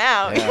pressure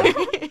now. Yeah.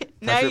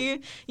 Now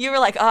you were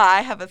like, oh,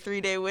 I have a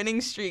 3-day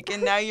winning streak,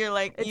 and now you're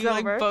like, It's you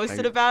like over.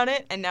 boasted about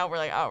it, and now we're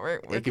like, oh, we're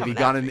It could coming be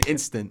gone after in an you.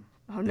 instant.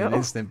 Oh, no. In an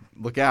instant.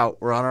 Look out.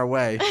 We're on our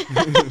way.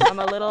 I'm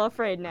a little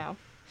afraid now.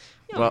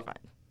 You'll Well, be fine.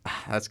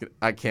 That's good.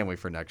 I can't wait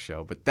for next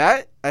show. But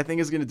that, I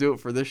think, is going to do it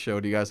for this show.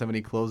 Do you guys have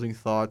any closing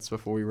thoughts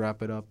before we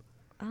wrap it up?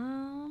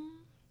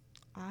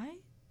 I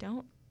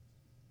don't.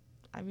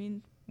 I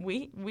mean,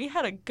 we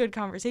had a good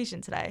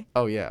conversation today.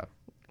 Oh, yeah.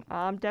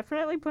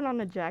 Definitely put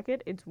on a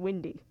jacket. It's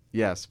windy.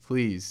 Yes,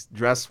 please.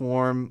 Dress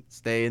warm.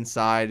 Stay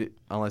inside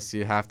unless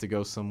you have to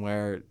go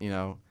somewhere,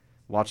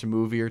 watch a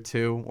movie or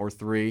 2 or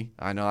 3.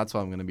 I know that's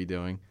what I'm going to be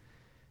doing.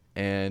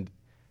 And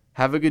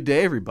have a good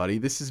day, everybody.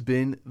 This has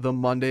been the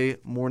Monday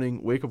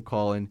Morning Wake Up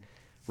Call. And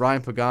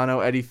Ryan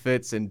Pagano, Eddie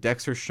Fitz, and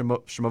Dexter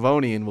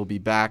Shmavonian will be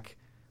back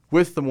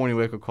with the Morning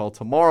Wake Up Call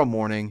tomorrow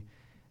morning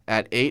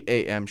at 8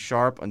 a.m.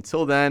 sharp.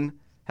 Until then,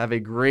 have a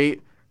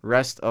great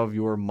rest of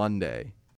your Monday.